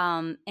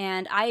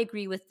 And I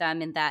agree with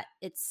them in that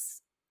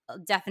it's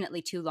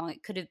definitely too long.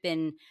 It could have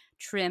been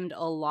trimmed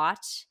a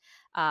lot,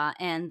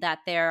 and that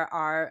there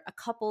are a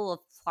couple of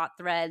plot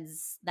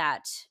threads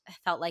that I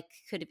felt like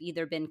could have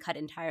either been cut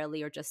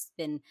entirely or just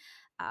been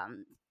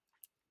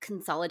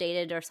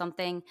consolidated or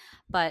something.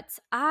 But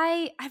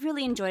I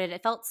really enjoyed it.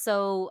 It felt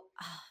so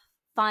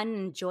fun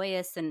and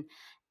joyous and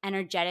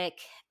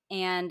energetic,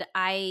 and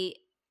I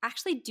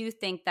actually do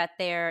think that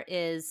there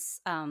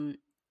is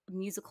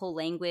musical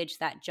language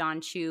that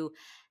John Chu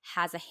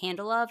has a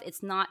handle of.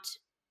 It's not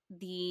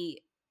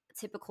the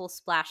typical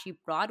splashy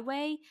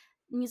Broadway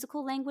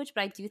musical language,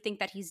 but I do think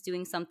that he's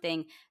doing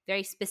something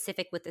very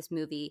specific with this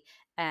movie,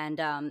 and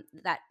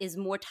that is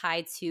more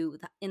tied to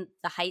in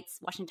the Heights,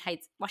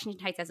 Washington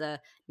Heights as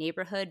a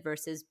neighborhood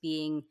versus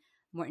being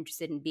more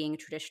interested in being a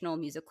traditional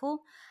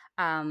musical.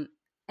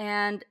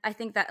 And I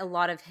think that a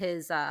lot of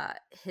his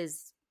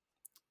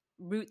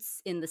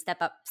roots in the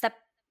Step Up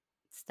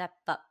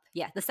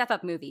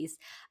movies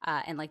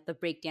and like the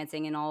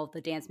breakdancing and all the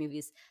dance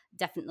movies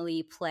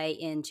definitely play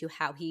into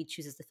how he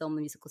chooses to film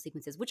the musical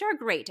sequences, which are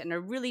great and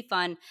are really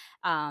fun.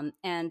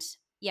 And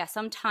yeah,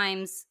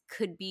 sometimes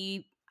could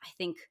be, I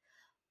think,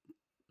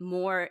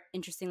 more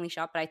interestingly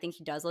shot, but I think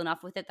he does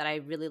enough with it that I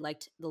really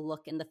liked the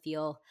look and the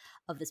feel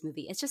of this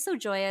movie. It's just so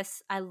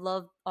joyous. I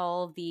love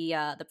all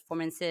the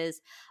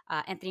performances.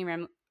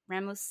 Anthony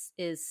Ramos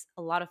is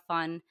a lot of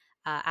fun,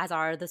 as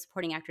are the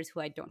supporting actors who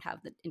I don't have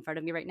in front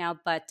of me right now.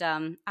 But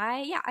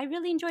I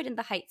really enjoyed In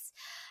the Heights,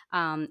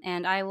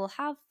 and I will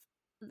have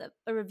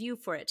a review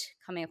for it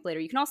coming up later.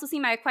 You can also see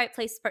my Quiet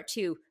Place Part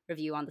 2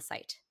 review on the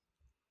site.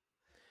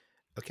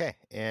 Okay,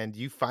 and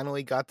you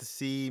finally got to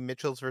see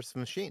Mitchell's versus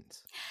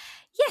Machines.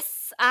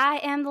 Yes, I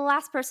am the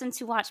last person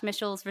to watch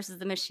Mitchell's versus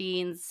the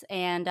Machines,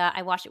 and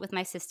I watched it with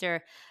my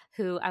sister,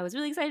 who I was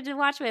really excited to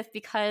watch with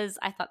because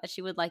I thought that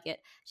she would like it.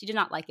 She did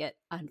not like it,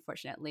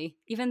 unfortunately.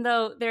 Even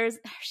though there's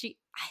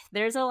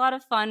a lot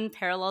of fun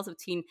parallels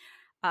between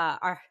uh,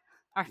 our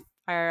our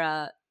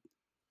our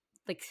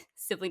like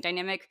sibling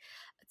dynamic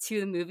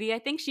to the movie. I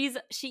think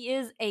she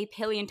is a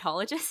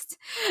paleontologist,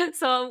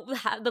 so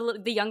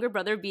the younger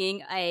brother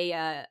being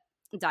a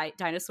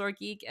dinosaur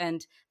geek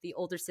and the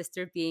older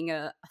sister being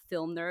a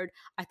film nerd,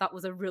 I thought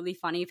was a really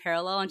funny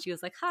parallel. And she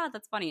was like, "Ha,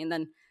 that's funny," and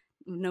then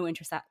no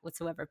interest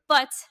whatsoever.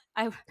 But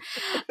I,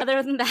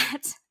 other than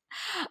that,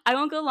 I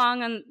won't go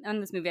long on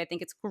this movie. I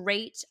think it's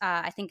great.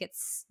 I think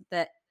it's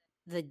the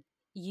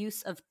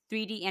use of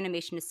 3D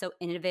animation is so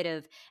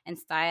innovative and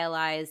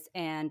stylized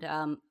and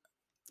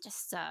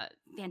just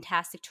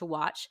fantastic to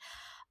watch.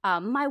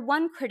 My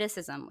one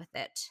criticism with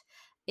it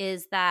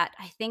is that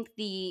I think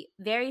the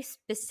very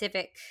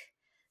specific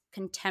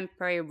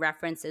contemporary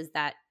references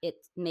that it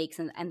makes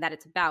and that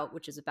it's about,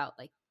 which is about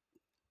like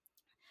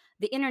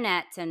the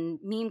internet and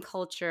meme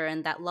culture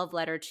and that love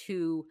letter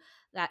to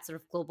that sort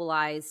of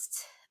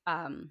globalized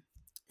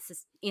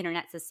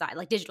internet society,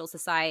 like digital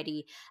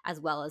society, as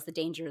well as the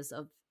dangers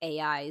of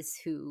AIs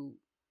who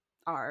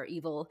are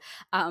evil.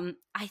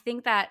 I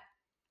think that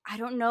I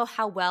don't know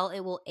how well it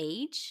will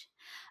age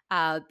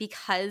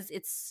because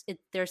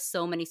there's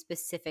so many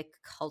specific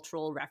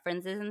cultural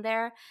references in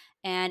there,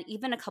 and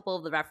even a couple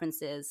of the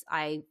references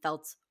I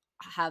felt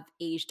have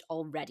aged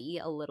already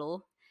a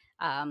little,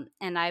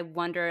 and I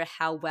wonder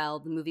how well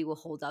the movie will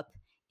hold up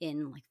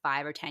in like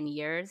 5 or 10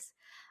 years.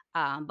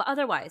 But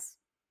otherwise,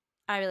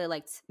 I really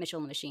liked Mitchell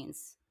and the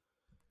Machines.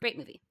 Great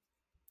movie.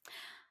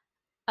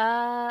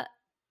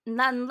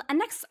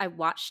 Next, I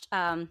watched.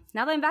 Now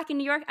that I'm back in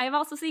New York, I've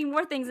also seen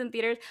more things in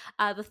theaters.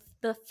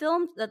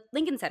 The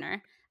Lincoln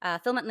Center,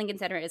 Film at Lincoln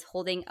Center is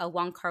holding a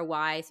Wong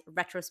Kar-wai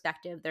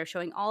retrospective. They're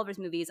showing all of his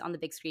movies on the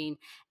big screen,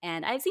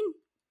 and I've seen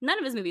none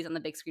of his movies on the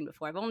big screen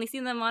before. I've only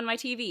seen them on my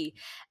TV,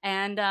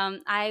 and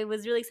I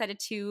was really excited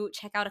to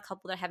check out a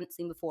couple that I haven't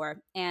seen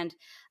before. And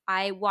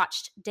I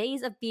watched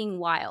Days of Being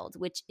Wild,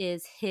 which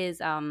is his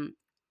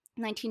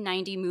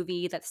 1990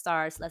 movie that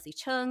stars Leslie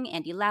Cheung,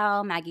 Andy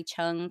Lau, Maggie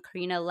Cheung,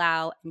 Karina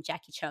Lau, and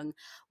Jackie Cheung,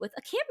 with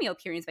a cameo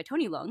appearance by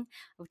Tony Leung,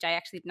 which I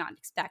actually did not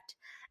expect.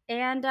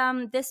 And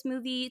this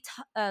movie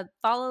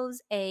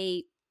follows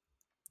a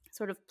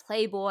sort of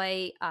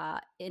playboy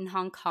in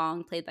Hong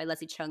Kong, played by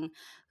Leslie Cheung,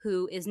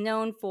 who is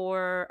known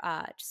for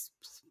just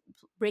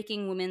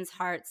breaking women's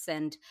hearts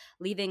and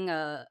leaving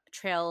a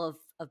trail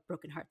of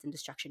broken hearts and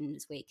destruction in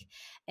his wake.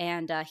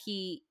 And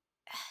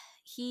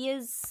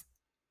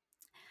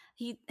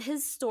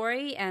his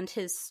story and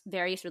his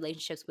various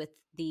relationships with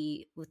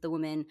the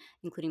women,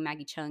 including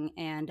Maggie Cheung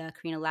and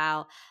Karina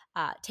Lau,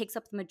 takes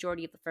up the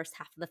majority of the first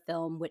half of the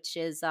film, which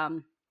is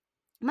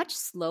much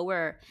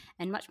slower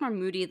and much more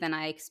moody than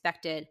I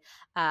expected.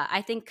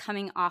 I think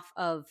coming off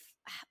of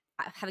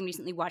having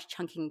recently watched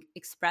Chungking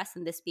Express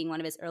and this being one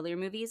of his earlier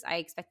movies, I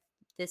expect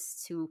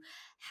this to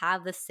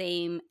have the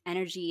same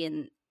energy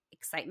and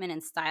excitement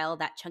and style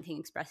that Chungking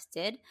Express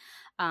did.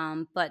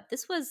 But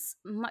this was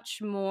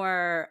much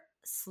more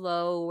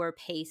slower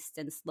paced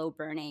and slow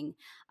burning,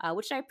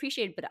 which I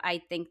appreciated. But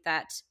I think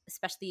that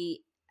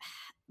especially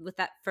with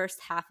that first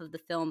half of the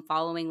film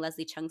following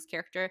Leslie Cheung's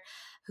character,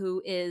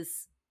 who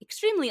is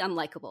extremely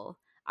unlikable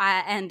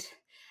and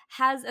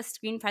has a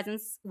screen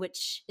presence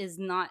which is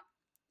not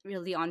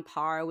really on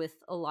par with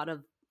a lot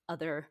of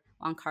other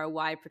Wong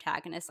Kar-wai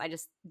protagonists. I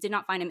just did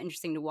not find him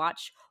interesting to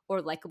watch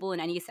or likable in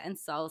any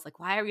sense. So I was like,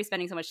 why are we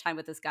spending so much time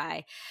with this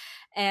guy?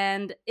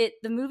 And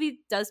the movie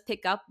does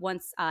pick up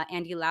once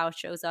Andy Lau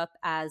shows up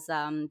as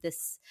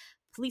this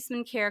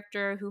policeman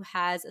character who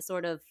has a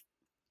sort of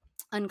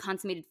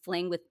unconsummated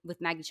fling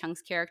with Maggie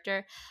Cheung's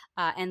character,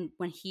 and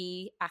when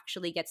he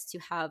actually gets to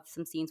have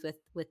some scenes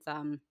with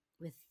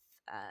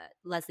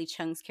Leslie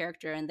Cheung's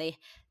character, and they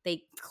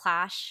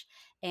clash,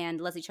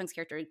 and Leslie Cheung's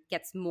character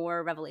gets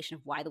more revelation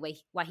of why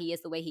he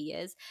is the way he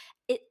is.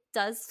 It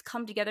does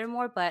come together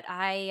more, but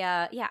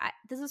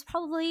this was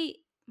probably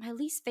my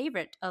least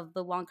favorite of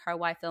the Wong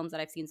Kar-wai films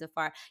that I've seen so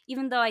far.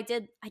 Even though I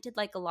did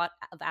like a lot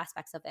of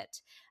aspects of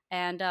it,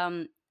 and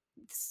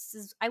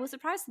I was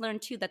surprised to learn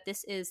too that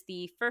this is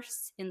the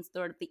first in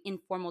sort of the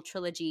informal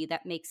trilogy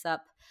that makes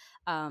up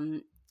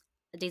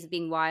Days of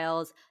Being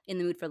Wild, In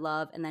the Mood for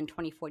Love, and then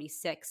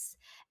 2046.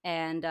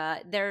 And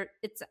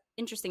it's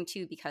interesting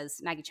too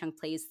because Maggie Cheung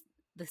plays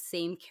the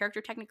same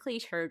character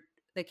technically.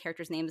 The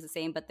character's name is the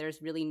same, but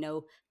there's really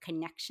no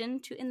connection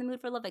to In the Mood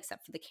for Love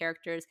except for the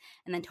characters,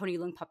 and then Tony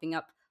Leung popping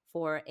up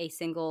for a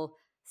single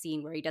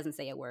scene where he doesn't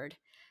say a word.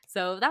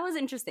 So that was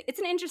interesting. It's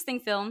an interesting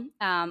film.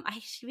 I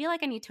feel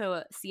like I need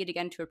to see it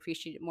again to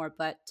appreciate it more,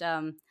 but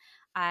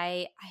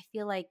I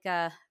feel like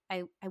I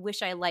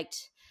wish I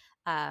liked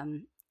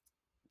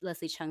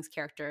Leslie Cheung's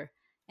character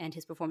and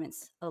his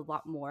performance a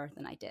lot more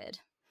than I did.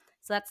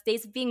 So that's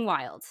Days of Being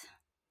Wild.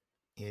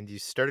 And you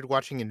started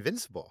watching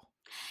Invincible.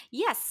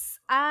 Yes,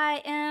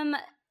 I am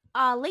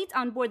late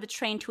on board the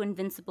train to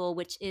Invincible,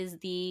 which is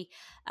the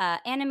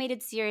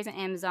animated series on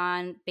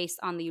Amazon based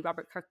on the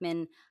Robert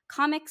Kirkman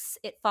comics.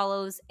 It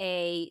follows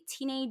a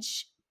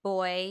teenage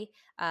boy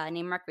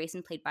named Mark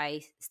Grayson, played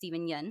by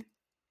Steven Yeun,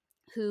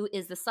 who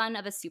is the son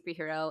of a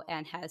superhero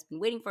and has been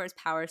waiting for his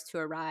powers to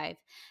arrive.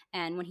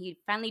 And when he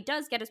finally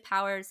does get his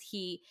powers,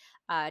 he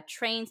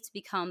trains to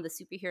become the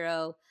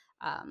superhero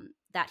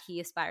that he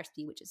aspires to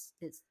be, which is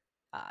his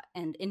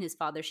and in his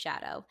father's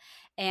shadow.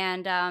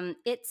 And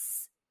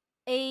it's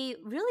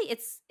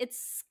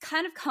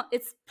kind of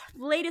it's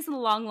latest in the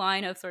long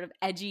line of sort of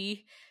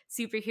edgy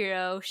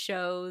superhero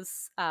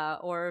shows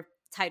or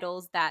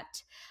titles that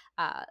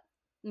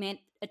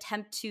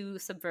attempt to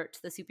subvert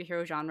the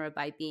superhero genre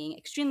by being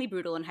extremely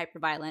brutal and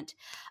hyperviolent.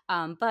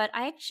 But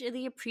I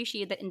actually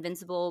appreciate that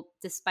Invincible,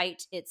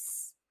 despite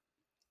its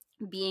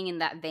being in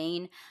that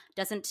vein,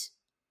 doesn't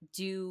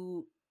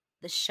do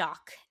the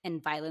shock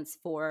and violence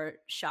for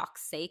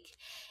shock's sake.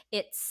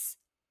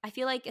 I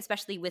feel like,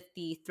 especially with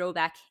the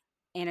throwback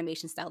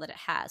animation style that it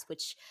has,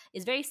 which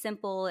is very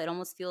simple. It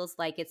almost feels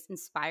like it's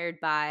inspired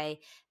by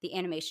the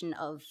animation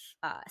of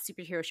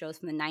superhero shows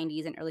from the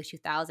 90s and early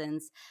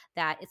 2000s,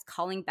 that it's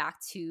calling back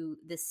to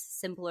this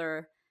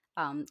simpler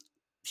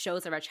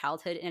shows of our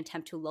childhood in an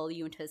attempt to lull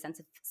you into a sense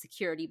of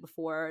security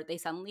before they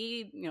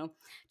suddenly,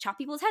 chop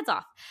people's heads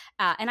off.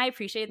 And I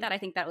appreciate that. I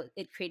think that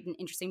it created an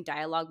interesting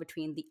dialogue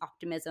between the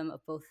optimism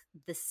of both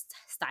this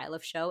style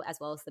of show as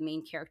well as the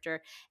main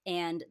character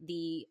and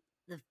the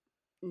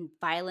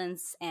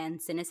violence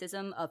and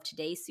cynicism of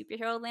today's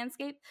superhero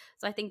landscape.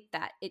 So I think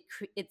that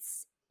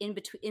it's in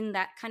between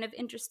that kind of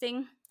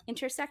interesting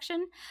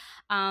intersection.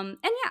 And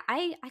yeah,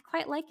 I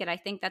quite like it. I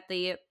think that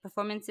the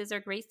performances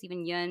are great.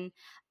 Steven Yeun,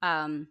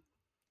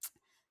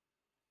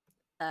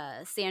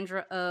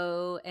 Sandra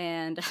Oh,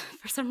 and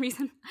for some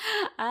reason,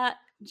 I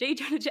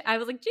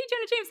was like, J.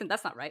 Jonah Jameson.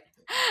 That's not right.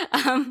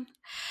 Oh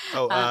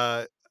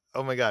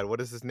my God, what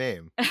is his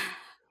name?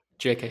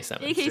 J.K.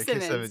 Simmons. J.K.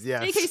 Simmons.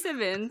 Yes. J.K.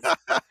 Simmons.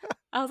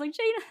 I was like,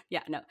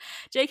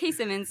 J.K.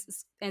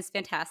 Simmons is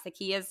fantastic.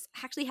 He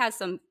actually has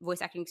some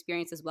voice acting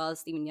experience as well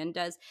as Steven Yeun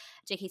does.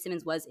 J.K.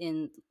 Simmons was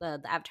in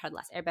the Avatar: The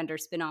Last Airbender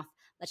spinoff,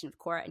 Legend of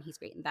Korra, and he's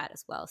great in that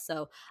as well.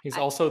 So he's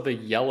also the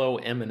yellow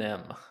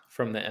M&M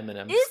from the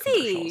M&M Is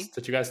commercials. he?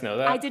 Did you guys know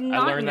that? I did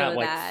not I learned know that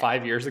like that.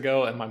 5 years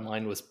ago, and my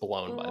mind was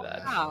blown by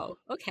that. Wow.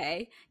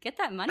 Okay. Get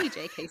that money,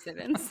 J.K.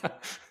 Simmons.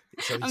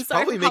 So I'm he's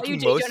sorry probably to call you making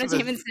J. most Jonah of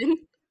his. Jameson.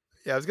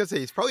 Yeah, I was gonna say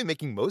he's probably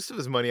making most of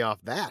his money off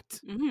that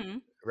Mm-hmm.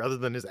 rather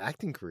than his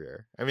acting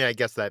career. I mean, I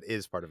guess that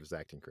is part of his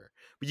acting career,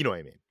 but you know what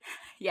I mean.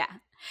 Yeah.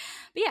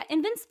 But yeah,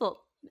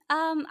 Invincible.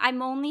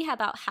 I'm only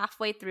about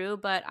halfway through,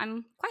 but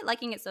I'm quite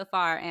liking it so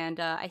far. And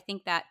I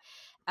think that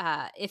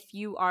if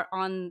you are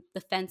on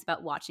the fence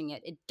about watching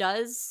it, it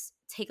does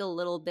take a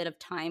little bit of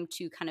time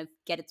to kind of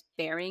get its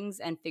bearings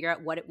and figure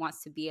out what it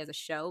wants to be as a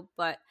show.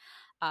 But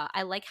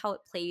I like how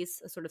it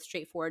plays a sort of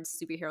straightforward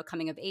superhero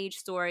coming of age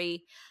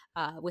story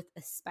with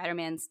a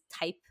Spider-Man's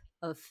type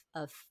of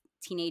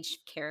teenage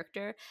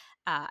character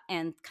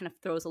and kind of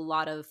throws a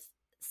lot of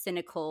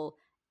cynical,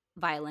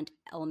 violent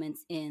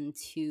elements in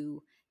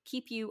to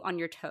keep you on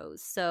your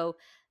toes. So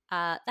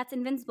that's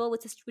Invincible,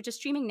 which is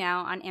streaming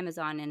now on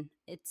Amazon, and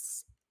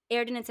it's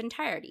aired in its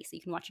entirety, so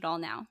you can watch it all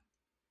now.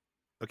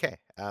 Okay,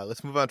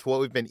 let's move on to what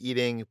we've been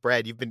eating.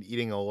 Brad, you've been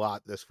eating a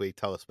lot this week.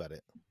 Tell us about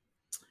it.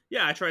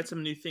 Yeah, I tried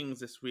some new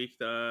things this week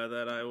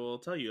that I will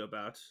tell you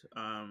about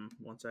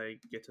once I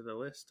get to the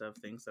list of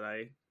things that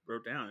I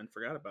wrote down and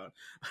forgot about.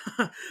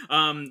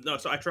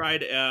 So I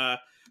tried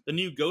the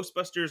new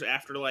Ghostbusters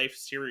Afterlife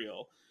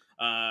cereal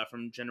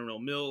from General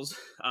Mills.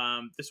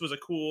 This was a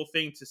cool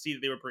thing to see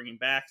that they were bringing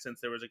back,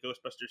 since there was a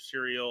Ghostbusters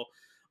cereal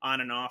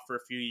on and off for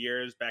a few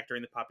years back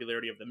during the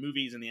popularity of the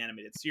movies and the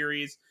animated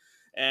series.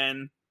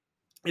 And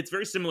it's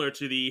very similar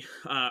to the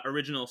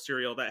original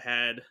cereal that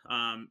had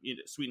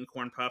sweetened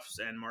corn puffs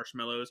and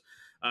marshmallows.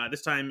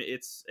 This time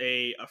it's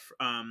a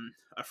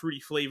fruity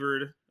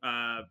flavored,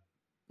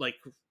 like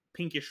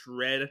pinkish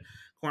red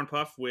corn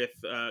puff with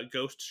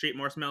ghost shaped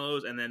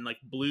marshmallows, and then like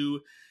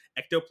blue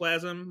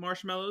ectoplasm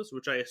marshmallows,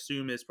 which I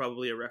assume is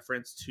probably a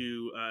reference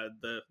to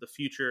the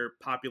future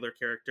popular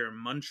character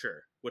Muncher,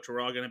 which we're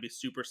all going to be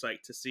super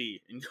psyched to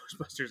see in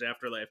Ghostbusters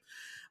Afterlife.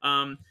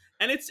 And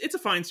it's a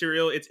fine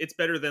cereal. It's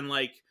better than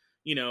like,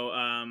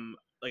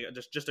 like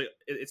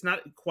it's not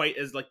quite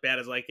as like bad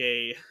as like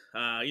a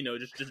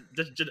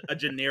just a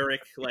generic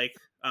like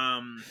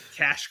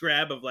cash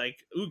grab of like,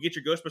 ooh, get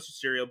your Ghostbusters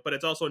cereal, but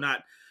it's also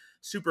not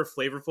super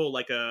flavorful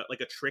like a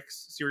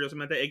Trix cereal or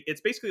something like that. It's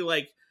basically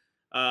like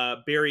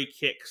berry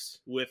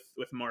kicks with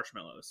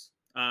marshmallows,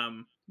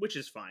 which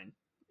is fine.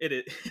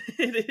 It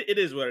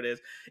is what it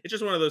is. It's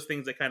just one of those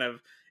things that kind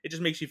of, it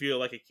just makes you feel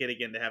like a kid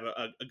again to have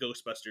a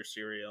Ghostbusters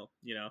cereal,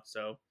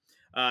 so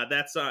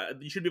that's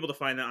you should be able to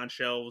find that on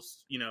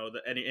shelves,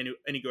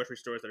 any grocery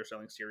stores that are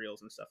selling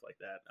cereals and stuff like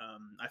that.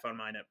 I found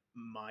mine at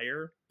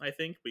Meijer, I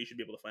think, but you should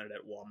be able to find it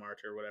at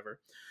Walmart or whatever.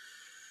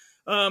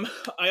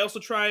 I also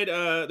tried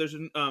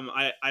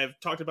I've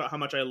talked about how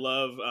much I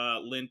love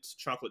Lindt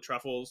chocolate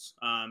truffles.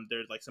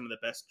 They're like some of the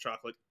best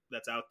chocolate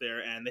that's out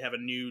there, and they have a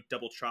new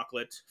double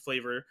chocolate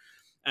flavor.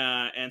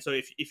 And so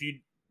if you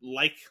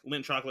like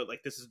Lindt chocolate,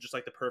 like this is just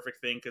like the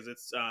perfect thing, because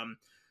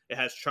it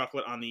has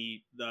chocolate on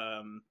the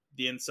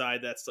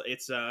inside.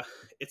 It's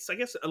I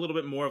guess a little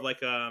bit more of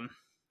like it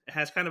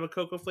has kind of a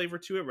cocoa flavor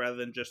to it rather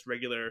than just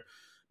regular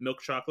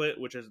milk chocolate,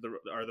 which is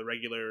the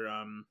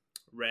regular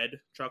red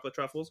chocolate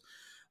truffles.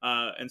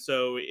 And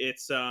so it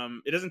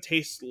doesn't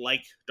taste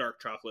like dark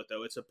chocolate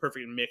though. It's a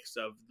perfect mix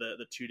of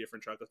the two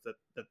different chocolates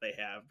that they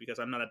have, because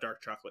I'm not a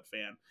dark chocolate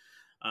fan.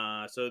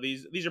 So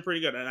these are pretty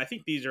good, and I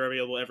think these are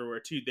available everywhere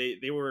too.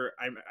 They were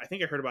I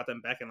think I heard about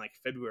them back in like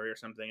February or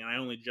something, and I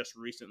only just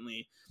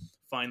recently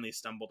finally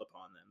stumbled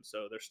upon them.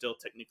 So they're still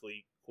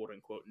technically quote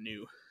unquote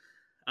new.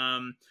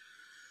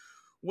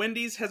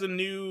 Wendy's has a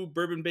new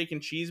bourbon bacon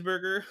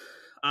cheeseburger.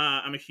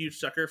 I'm a huge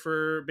sucker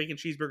for bacon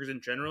cheeseburgers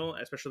in general,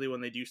 especially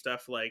when they do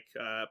stuff like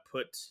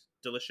put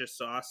delicious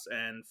sauce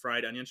and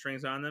fried onion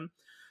strings on them.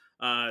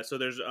 So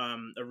there's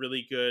a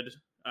really good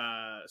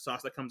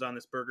sauce that comes on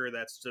this burger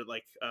that's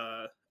like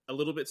a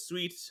little bit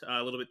sweet,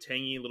 a little bit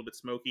tangy, a little bit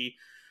smoky.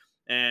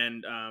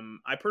 And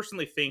I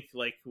personally think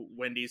like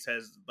Wendy's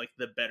has like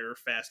the better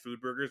fast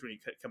food burgers when you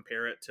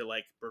compare it to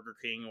like Burger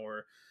King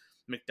or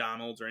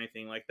McDonald's or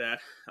anything like that.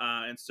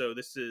 And so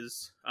this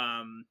is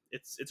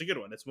it's a good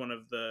one. It's one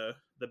of the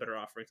better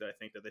offerings that I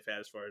think that they've had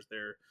as far as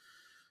their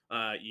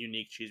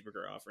unique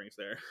cheeseburger offerings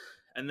there.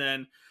 And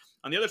then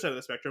on the other side of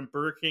the spectrum,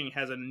 Burger King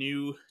has a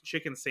new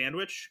chicken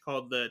sandwich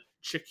called the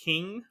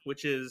Chiking,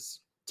 which is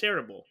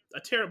a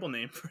terrible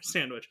name for a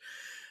sandwich.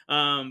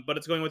 But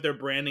it's going with their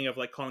branding of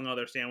like calling all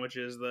their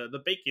sandwiches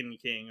the Bacon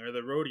King or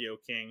the Rodeo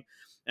King.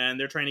 And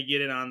they're trying to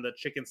get in on the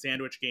chicken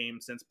sandwich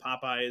game since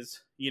Popeyes,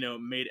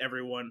 made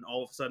everyone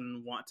all of a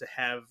sudden want to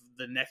have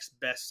the next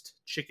best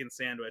chicken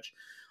sandwich.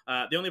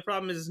 The only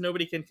problem is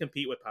nobody can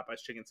compete with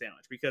Popeye's chicken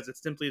sandwich because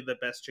it's simply the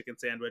best chicken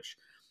sandwich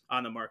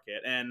on the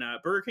market. And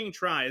Burger King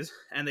tries,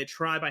 and they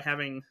try by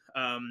having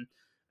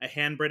a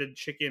hand-breaded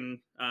chicken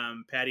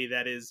patty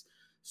that is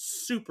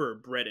super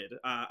breaded.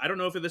 I don't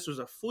know if this was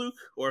a fluke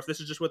or if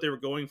this is just what they were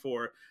going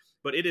for,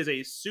 but it is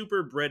a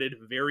super breaded,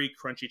 very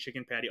crunchy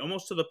chicken patty,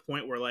 almost to the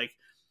point where like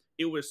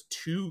it was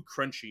too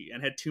crunchy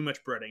and had too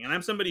much breading. And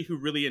I'm somebody who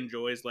really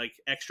enjoys like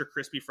extra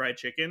crispy fried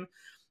chicken,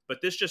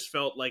 but this just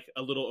felt like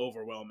a little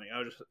overwhelming.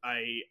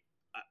 I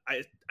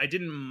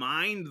didn't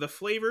mind the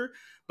flavor,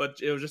 but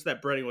it was just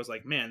that breading was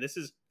like, man, this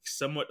is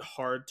somewhat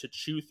hard to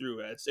chew through.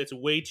 It's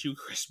way too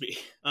crispy.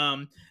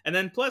 And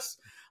then plus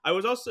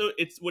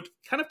it's what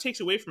kind of takes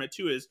away from it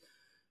too is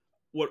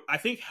what I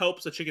think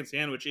helps a chicken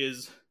sandwich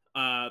is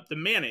the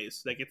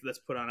mayonnaise that's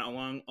put on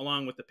it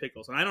along with the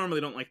pickles. And I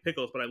normally don't like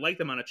pickles, but I like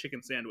them on a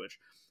chicken sandwich.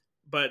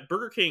 But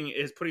Burger King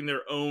is putting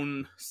their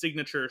own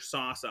signature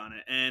sauce on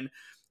it, and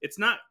it's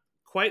not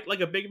quite like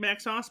a Big Mac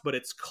sauce, but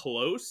it's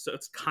close. So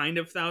it's kind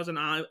of Thousand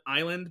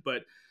Island,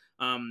 but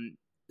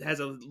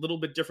has a little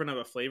bit different of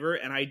a flavor.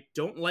 And I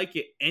don't like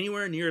it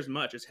anywhere near as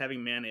much as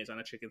having mayonnaise on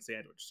a chicken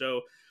sandwich.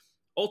 So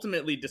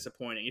ultimately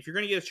disappointing. If you're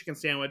going to get a chicken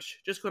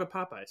sandwich, just go to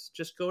Popeyes.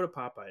 Just go to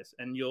Popeyes,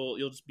 and you'll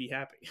just be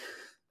happy.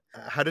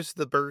 How does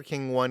the Burger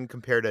King one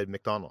compare to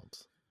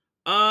McDonald's?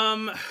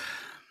 I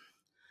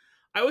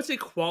would say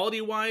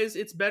quality-wise,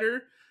 it's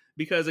better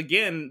because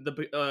again,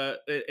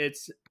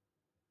 it's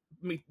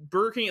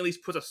Burger King at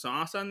least puts a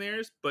sauce on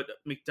theirs, but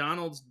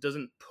McDonald's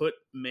doesn't put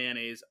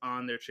mayonnaise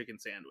on their chicken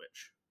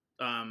sandwich.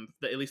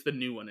 At least the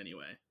new one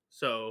anyway.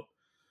 So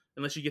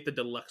unless you get the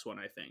deluxe one,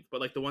 I think.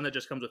 But like the one that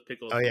just comes with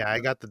pickles. Oh yeah, I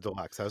got the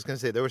deluxe. I was gonna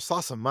say there was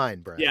sauce on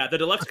mine, Brian. Yeah, the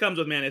deluxe comes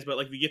with mayonnaise, but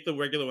like if you get the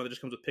regular one that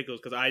just comes with pickles,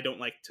 because I don't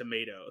like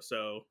tomato,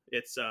 so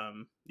it's they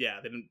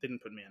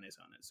didn't put mayonnaise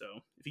on it. So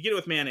if you get it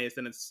with mayonnaise,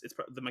 then it's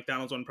the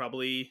McDonald's one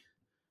probably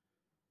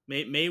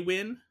may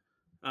win.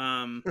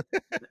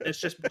 It's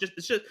just,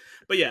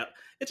 but yeah,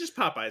 it's just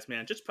Popeyes,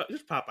 man. Just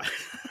Popeyes.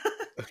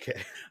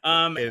 Okay.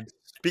 And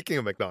speaking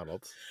of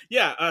McDonald's,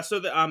 yeah. So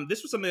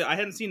this was something that I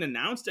hadn't seen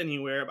announced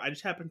anywhere. But I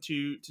just happened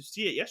to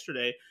see it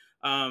yesterday.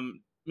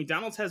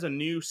 McDonald's has a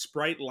new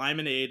Sprite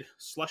Lemonade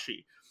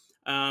slushie.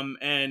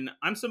 And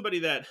I'm somebody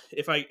that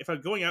if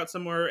I'm going out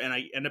somewhere and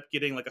I end up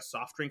getting like a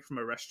soft drink from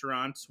a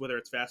restaurant, whether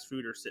it's fast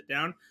food or sit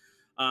down,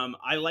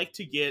 I like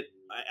to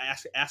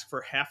ask for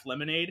half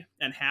lemonade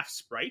and half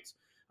Sprite.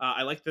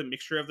 I like the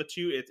mixture of the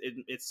two.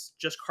 It's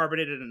just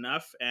carbonated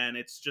enough, and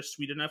it's just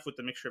sweet enough with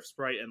the mixture of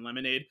Sprite and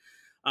lemonade.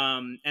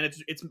 And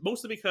it's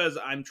mostly because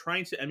I'm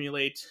trying to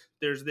emulate.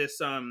 There's this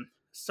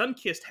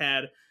Sunkist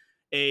had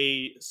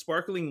a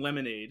sparkling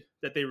lemonade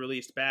that they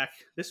released back.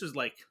 This was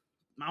like,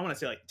 I want to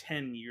say like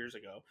 10 years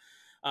ago.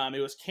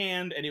 It was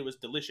canned and it was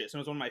delicious. It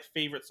was one of my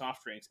favorite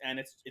soft drinks, and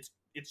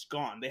it's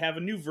gone. They have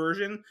a new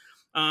version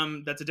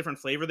that's a different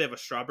flavor. They have a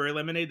strawberry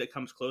lemonade that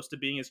comes close to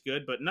being as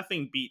good, but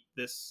nothing beat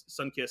this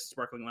Sunkist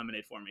sparkling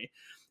lemonade for me.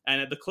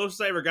 And the closest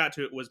I ever got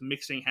to it was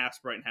mixing half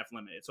Sprite and half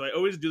lemonade. So I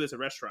always do this at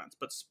restaurants.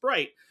 But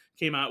Sprite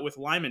came out with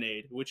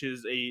Limonade, which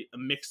is a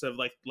mix of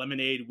like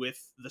lemonade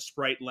with the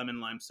Sprite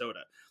lemon lime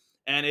soda.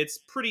 And it's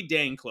pretty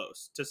dang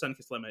close to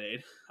Sunkist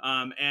lemonade.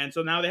 And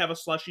so now they have a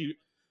slushie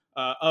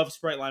of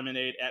Sprite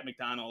Lemonade at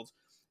McDonald's.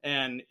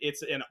 and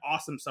it's an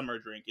awesome summer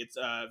drink. It's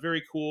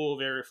very cool,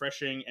 very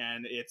refreshing,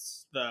 and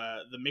it's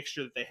the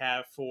mixture that they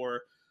have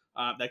for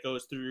that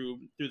goes through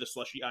the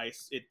slushy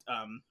ice.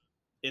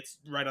 It's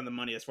right on the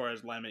money as far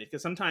as lemonade,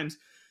 because sometimes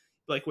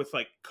like with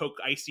like Coke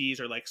ices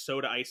or like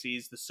soda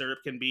ices, the syrup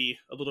can be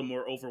a little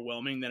more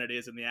overwhelming than it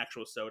is in the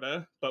actual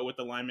soda. But with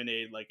the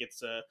lemonade, like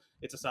it's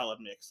a solid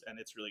mix, and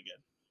it's really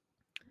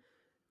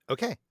good.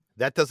 Okay.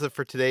 That does it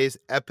for today's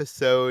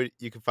episode.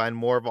 You can find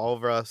more of all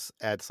of us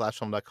at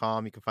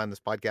slashfilm.com. You can find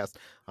this podcast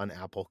on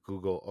Apple,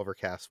 Google,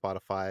 Overcast,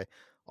 Spotify,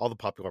 all the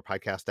popular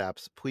podcast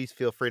apps. Please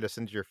feel free to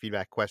send your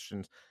feedback,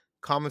 questions,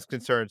 comments,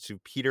 concerns to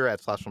Peter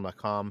at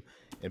slashfilm.com.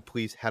 And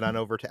please head on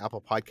over to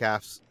Apple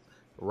Podcasts.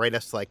 Write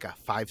us like a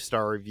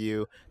 5-star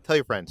review. Tell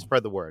your friends,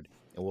 spread the word,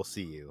 and we'll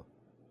see you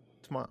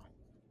tomorrow.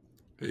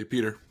 Hey,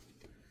 Peter.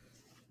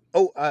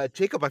 Oh,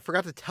 Jacob, I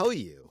forgot to tell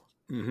you.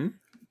 Mm-hmm.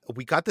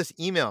 We got this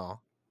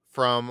email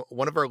from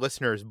one of our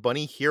listeners,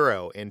 Bunny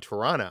Hero in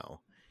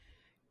Toronto,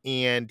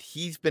 and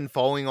he's been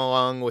following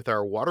along with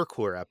our water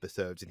cooler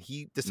episodes, and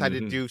he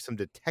decided to do some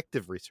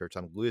detective research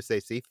on Louis A.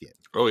 Sapien.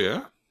 Oh,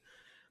 yeah?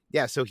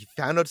 Yeah, so he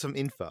found out some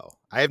info.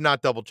 I have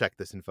not double-checked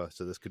this info,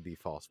 so this could be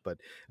false, but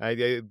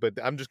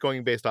I'm just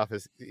going based off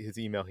his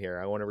email here.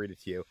 I want to read it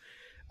to you.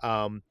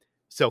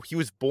 So he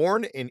was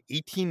born in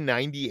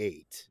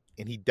 1898,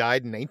 and he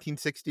died in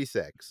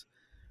 1966.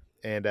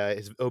 And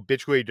his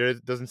obituary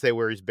doesn't say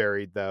where he's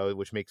buried, though,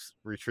 which makes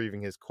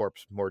retrieving his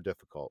corpse more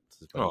difficult.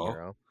 This is Bunny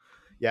Hero.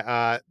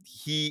 Yeah,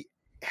 he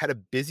had a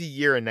busy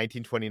year in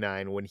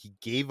 1929 when he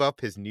gave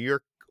up his New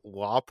York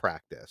law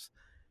practice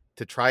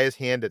to try his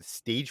hand at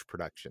stage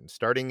production,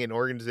 starting an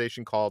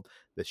organization called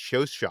the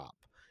Show Shop.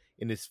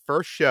 In his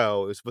first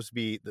show, it was supposed to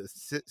be the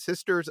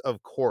Sisters of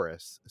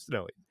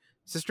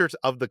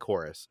the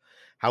Chorus.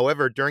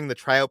 However, during the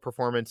tryout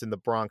performance in the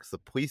Bronx, the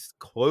police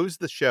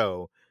closed the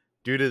show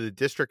due to the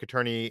district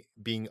attorney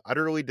being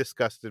utterly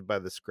disgusted by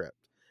the script.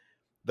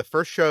 The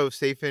first show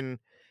Sapien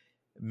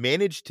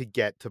managed to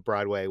get to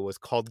Broadway was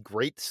called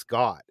Great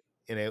Scott,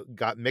 and it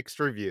got mixed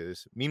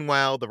reviews.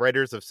 Meanwhile, the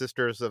writers of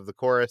Sisters of the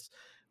Chorus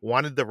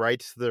wanted the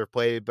rights to their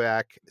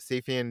playback.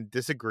 Sapien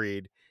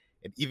disagreed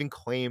and even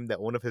claimed that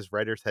one of his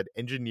writers had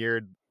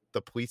engineered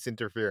the police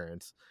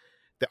interference.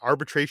 The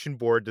arbitration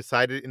board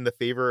decided in the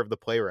favor of the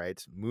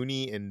playwrights,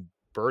 Mooney and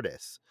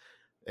Burtis,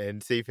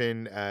 and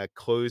Sapien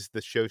closed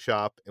the show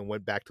shop and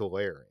went back to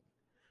lawyering.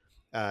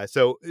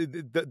 So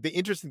the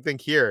interesting thing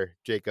here,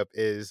 Jacob,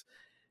 is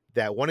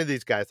that one of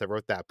these guys that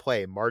wrote that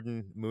play,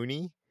 Martin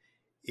Mooney,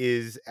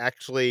 is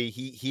actually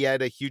he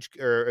had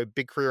a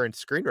big career in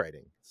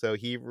screenwriting. So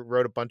he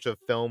wrote a bunch of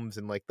films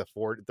in like the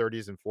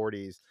 30s and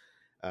 40s,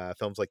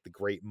 films like The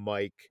Great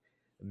Mike,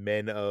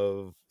 Men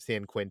of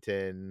San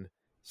Quentin,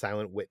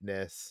 Silent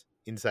Witness,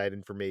 Inside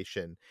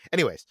Information.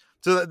 Anyways,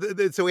 so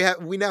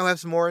we now have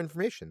some more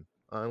information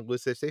on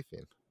Louis A.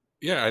 Sapien.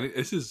 Yeah,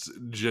 this is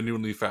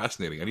genuinely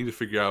fascinating. I need to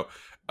figure out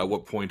at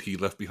what point he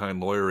left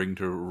behind lawyering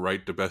to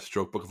write the best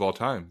joke book of all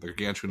time, the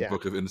gargantuan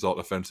book of insult,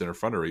 offense, and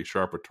effrontery,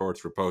 sharp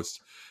retorts, riposts,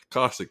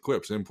 caustic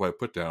quips, impolite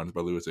put-downs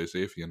by Louis A.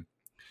 Sapien.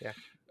 Yeah.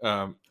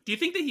 Do you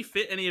think that he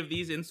fit any of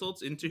these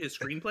insults into his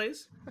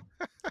screenplays?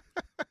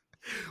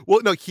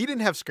 Well, no, he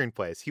didn't have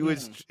screenplays. He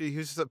was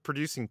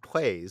producing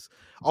plays.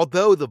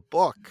 Although the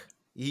book,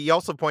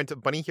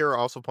 Bunny Hero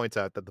also points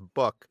out that the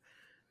book,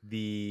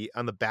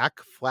 on the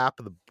back flap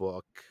of the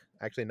book,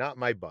 actually not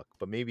my book,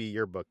 but maybe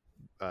your book,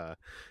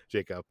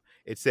 Jacob,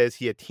 it says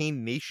he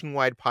attained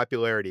nationwide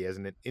popularity as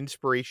an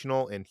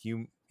inspirational and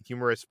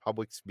humorous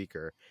public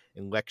speaker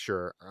and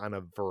lecturer on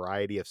a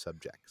variety of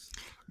subjects.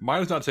 Mine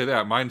does not say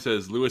that. Mine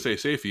says Louis A.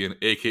 Sapien,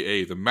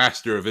 a.k.a. the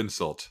master of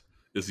insult,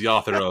 is the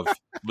author of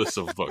lists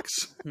of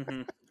books.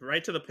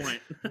 Right to the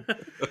point.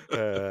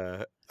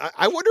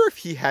 I wonder if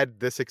he had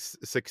this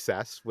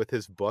success with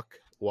his book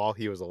while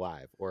he was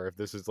alive, or if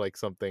this is like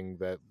something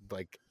that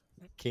like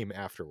came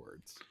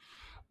afterwards.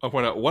 I'll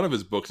point out one of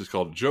his books is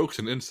called Jokes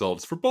and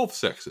Insults for Both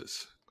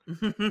Sexes.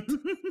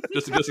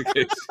 just in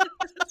case.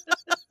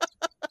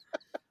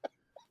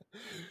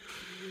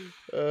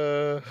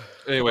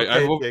 Anyway,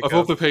 okay, I've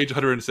opened page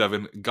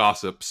 107,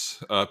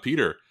 Gossips.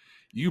 Peter,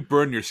 you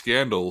burn your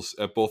scandals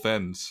at both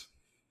ends.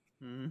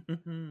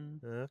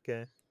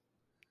 Okay.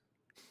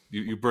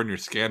 You burn your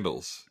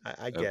scandals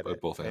I get it.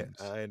 At both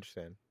ends. I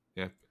understand.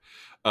 Yeah.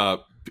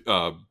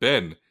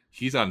 Ben,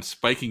 he's on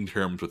spiking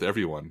terms with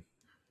everyone.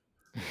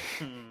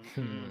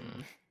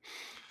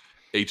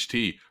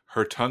 HT,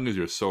 her tongue is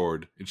your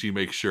sword, and she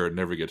makes sure it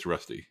never gets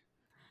rusty.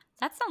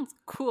 That sounds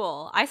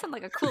cool. I sound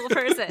like a cool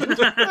person.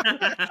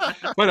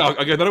 But I'll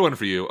get another one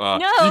for you. No,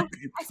 I sound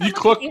like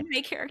cluck, an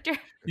anime character.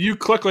 You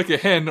cluck like a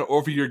hen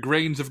over your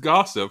grains of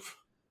gossip.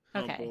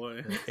 Okay. Oh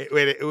boy.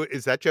 Wait,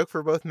 is that joke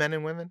for both men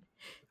and women?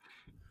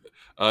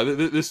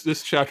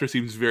 This chapter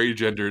seems very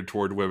gendered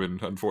toward women,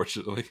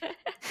 unfortunately.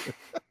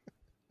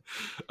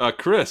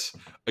 Chris,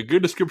 a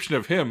good description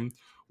of him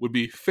would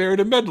be fair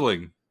to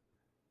meddling.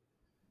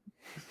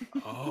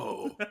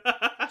 Oh.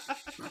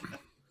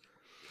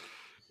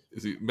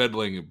 Is he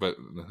meddling? But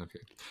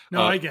okay.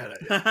 No, I get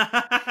it.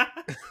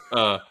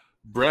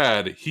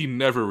 Brad, he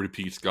never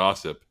repeats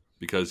gossip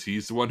because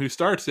he's the one who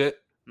starts it.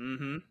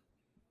 Mm-hmm.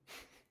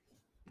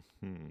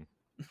 Hmm.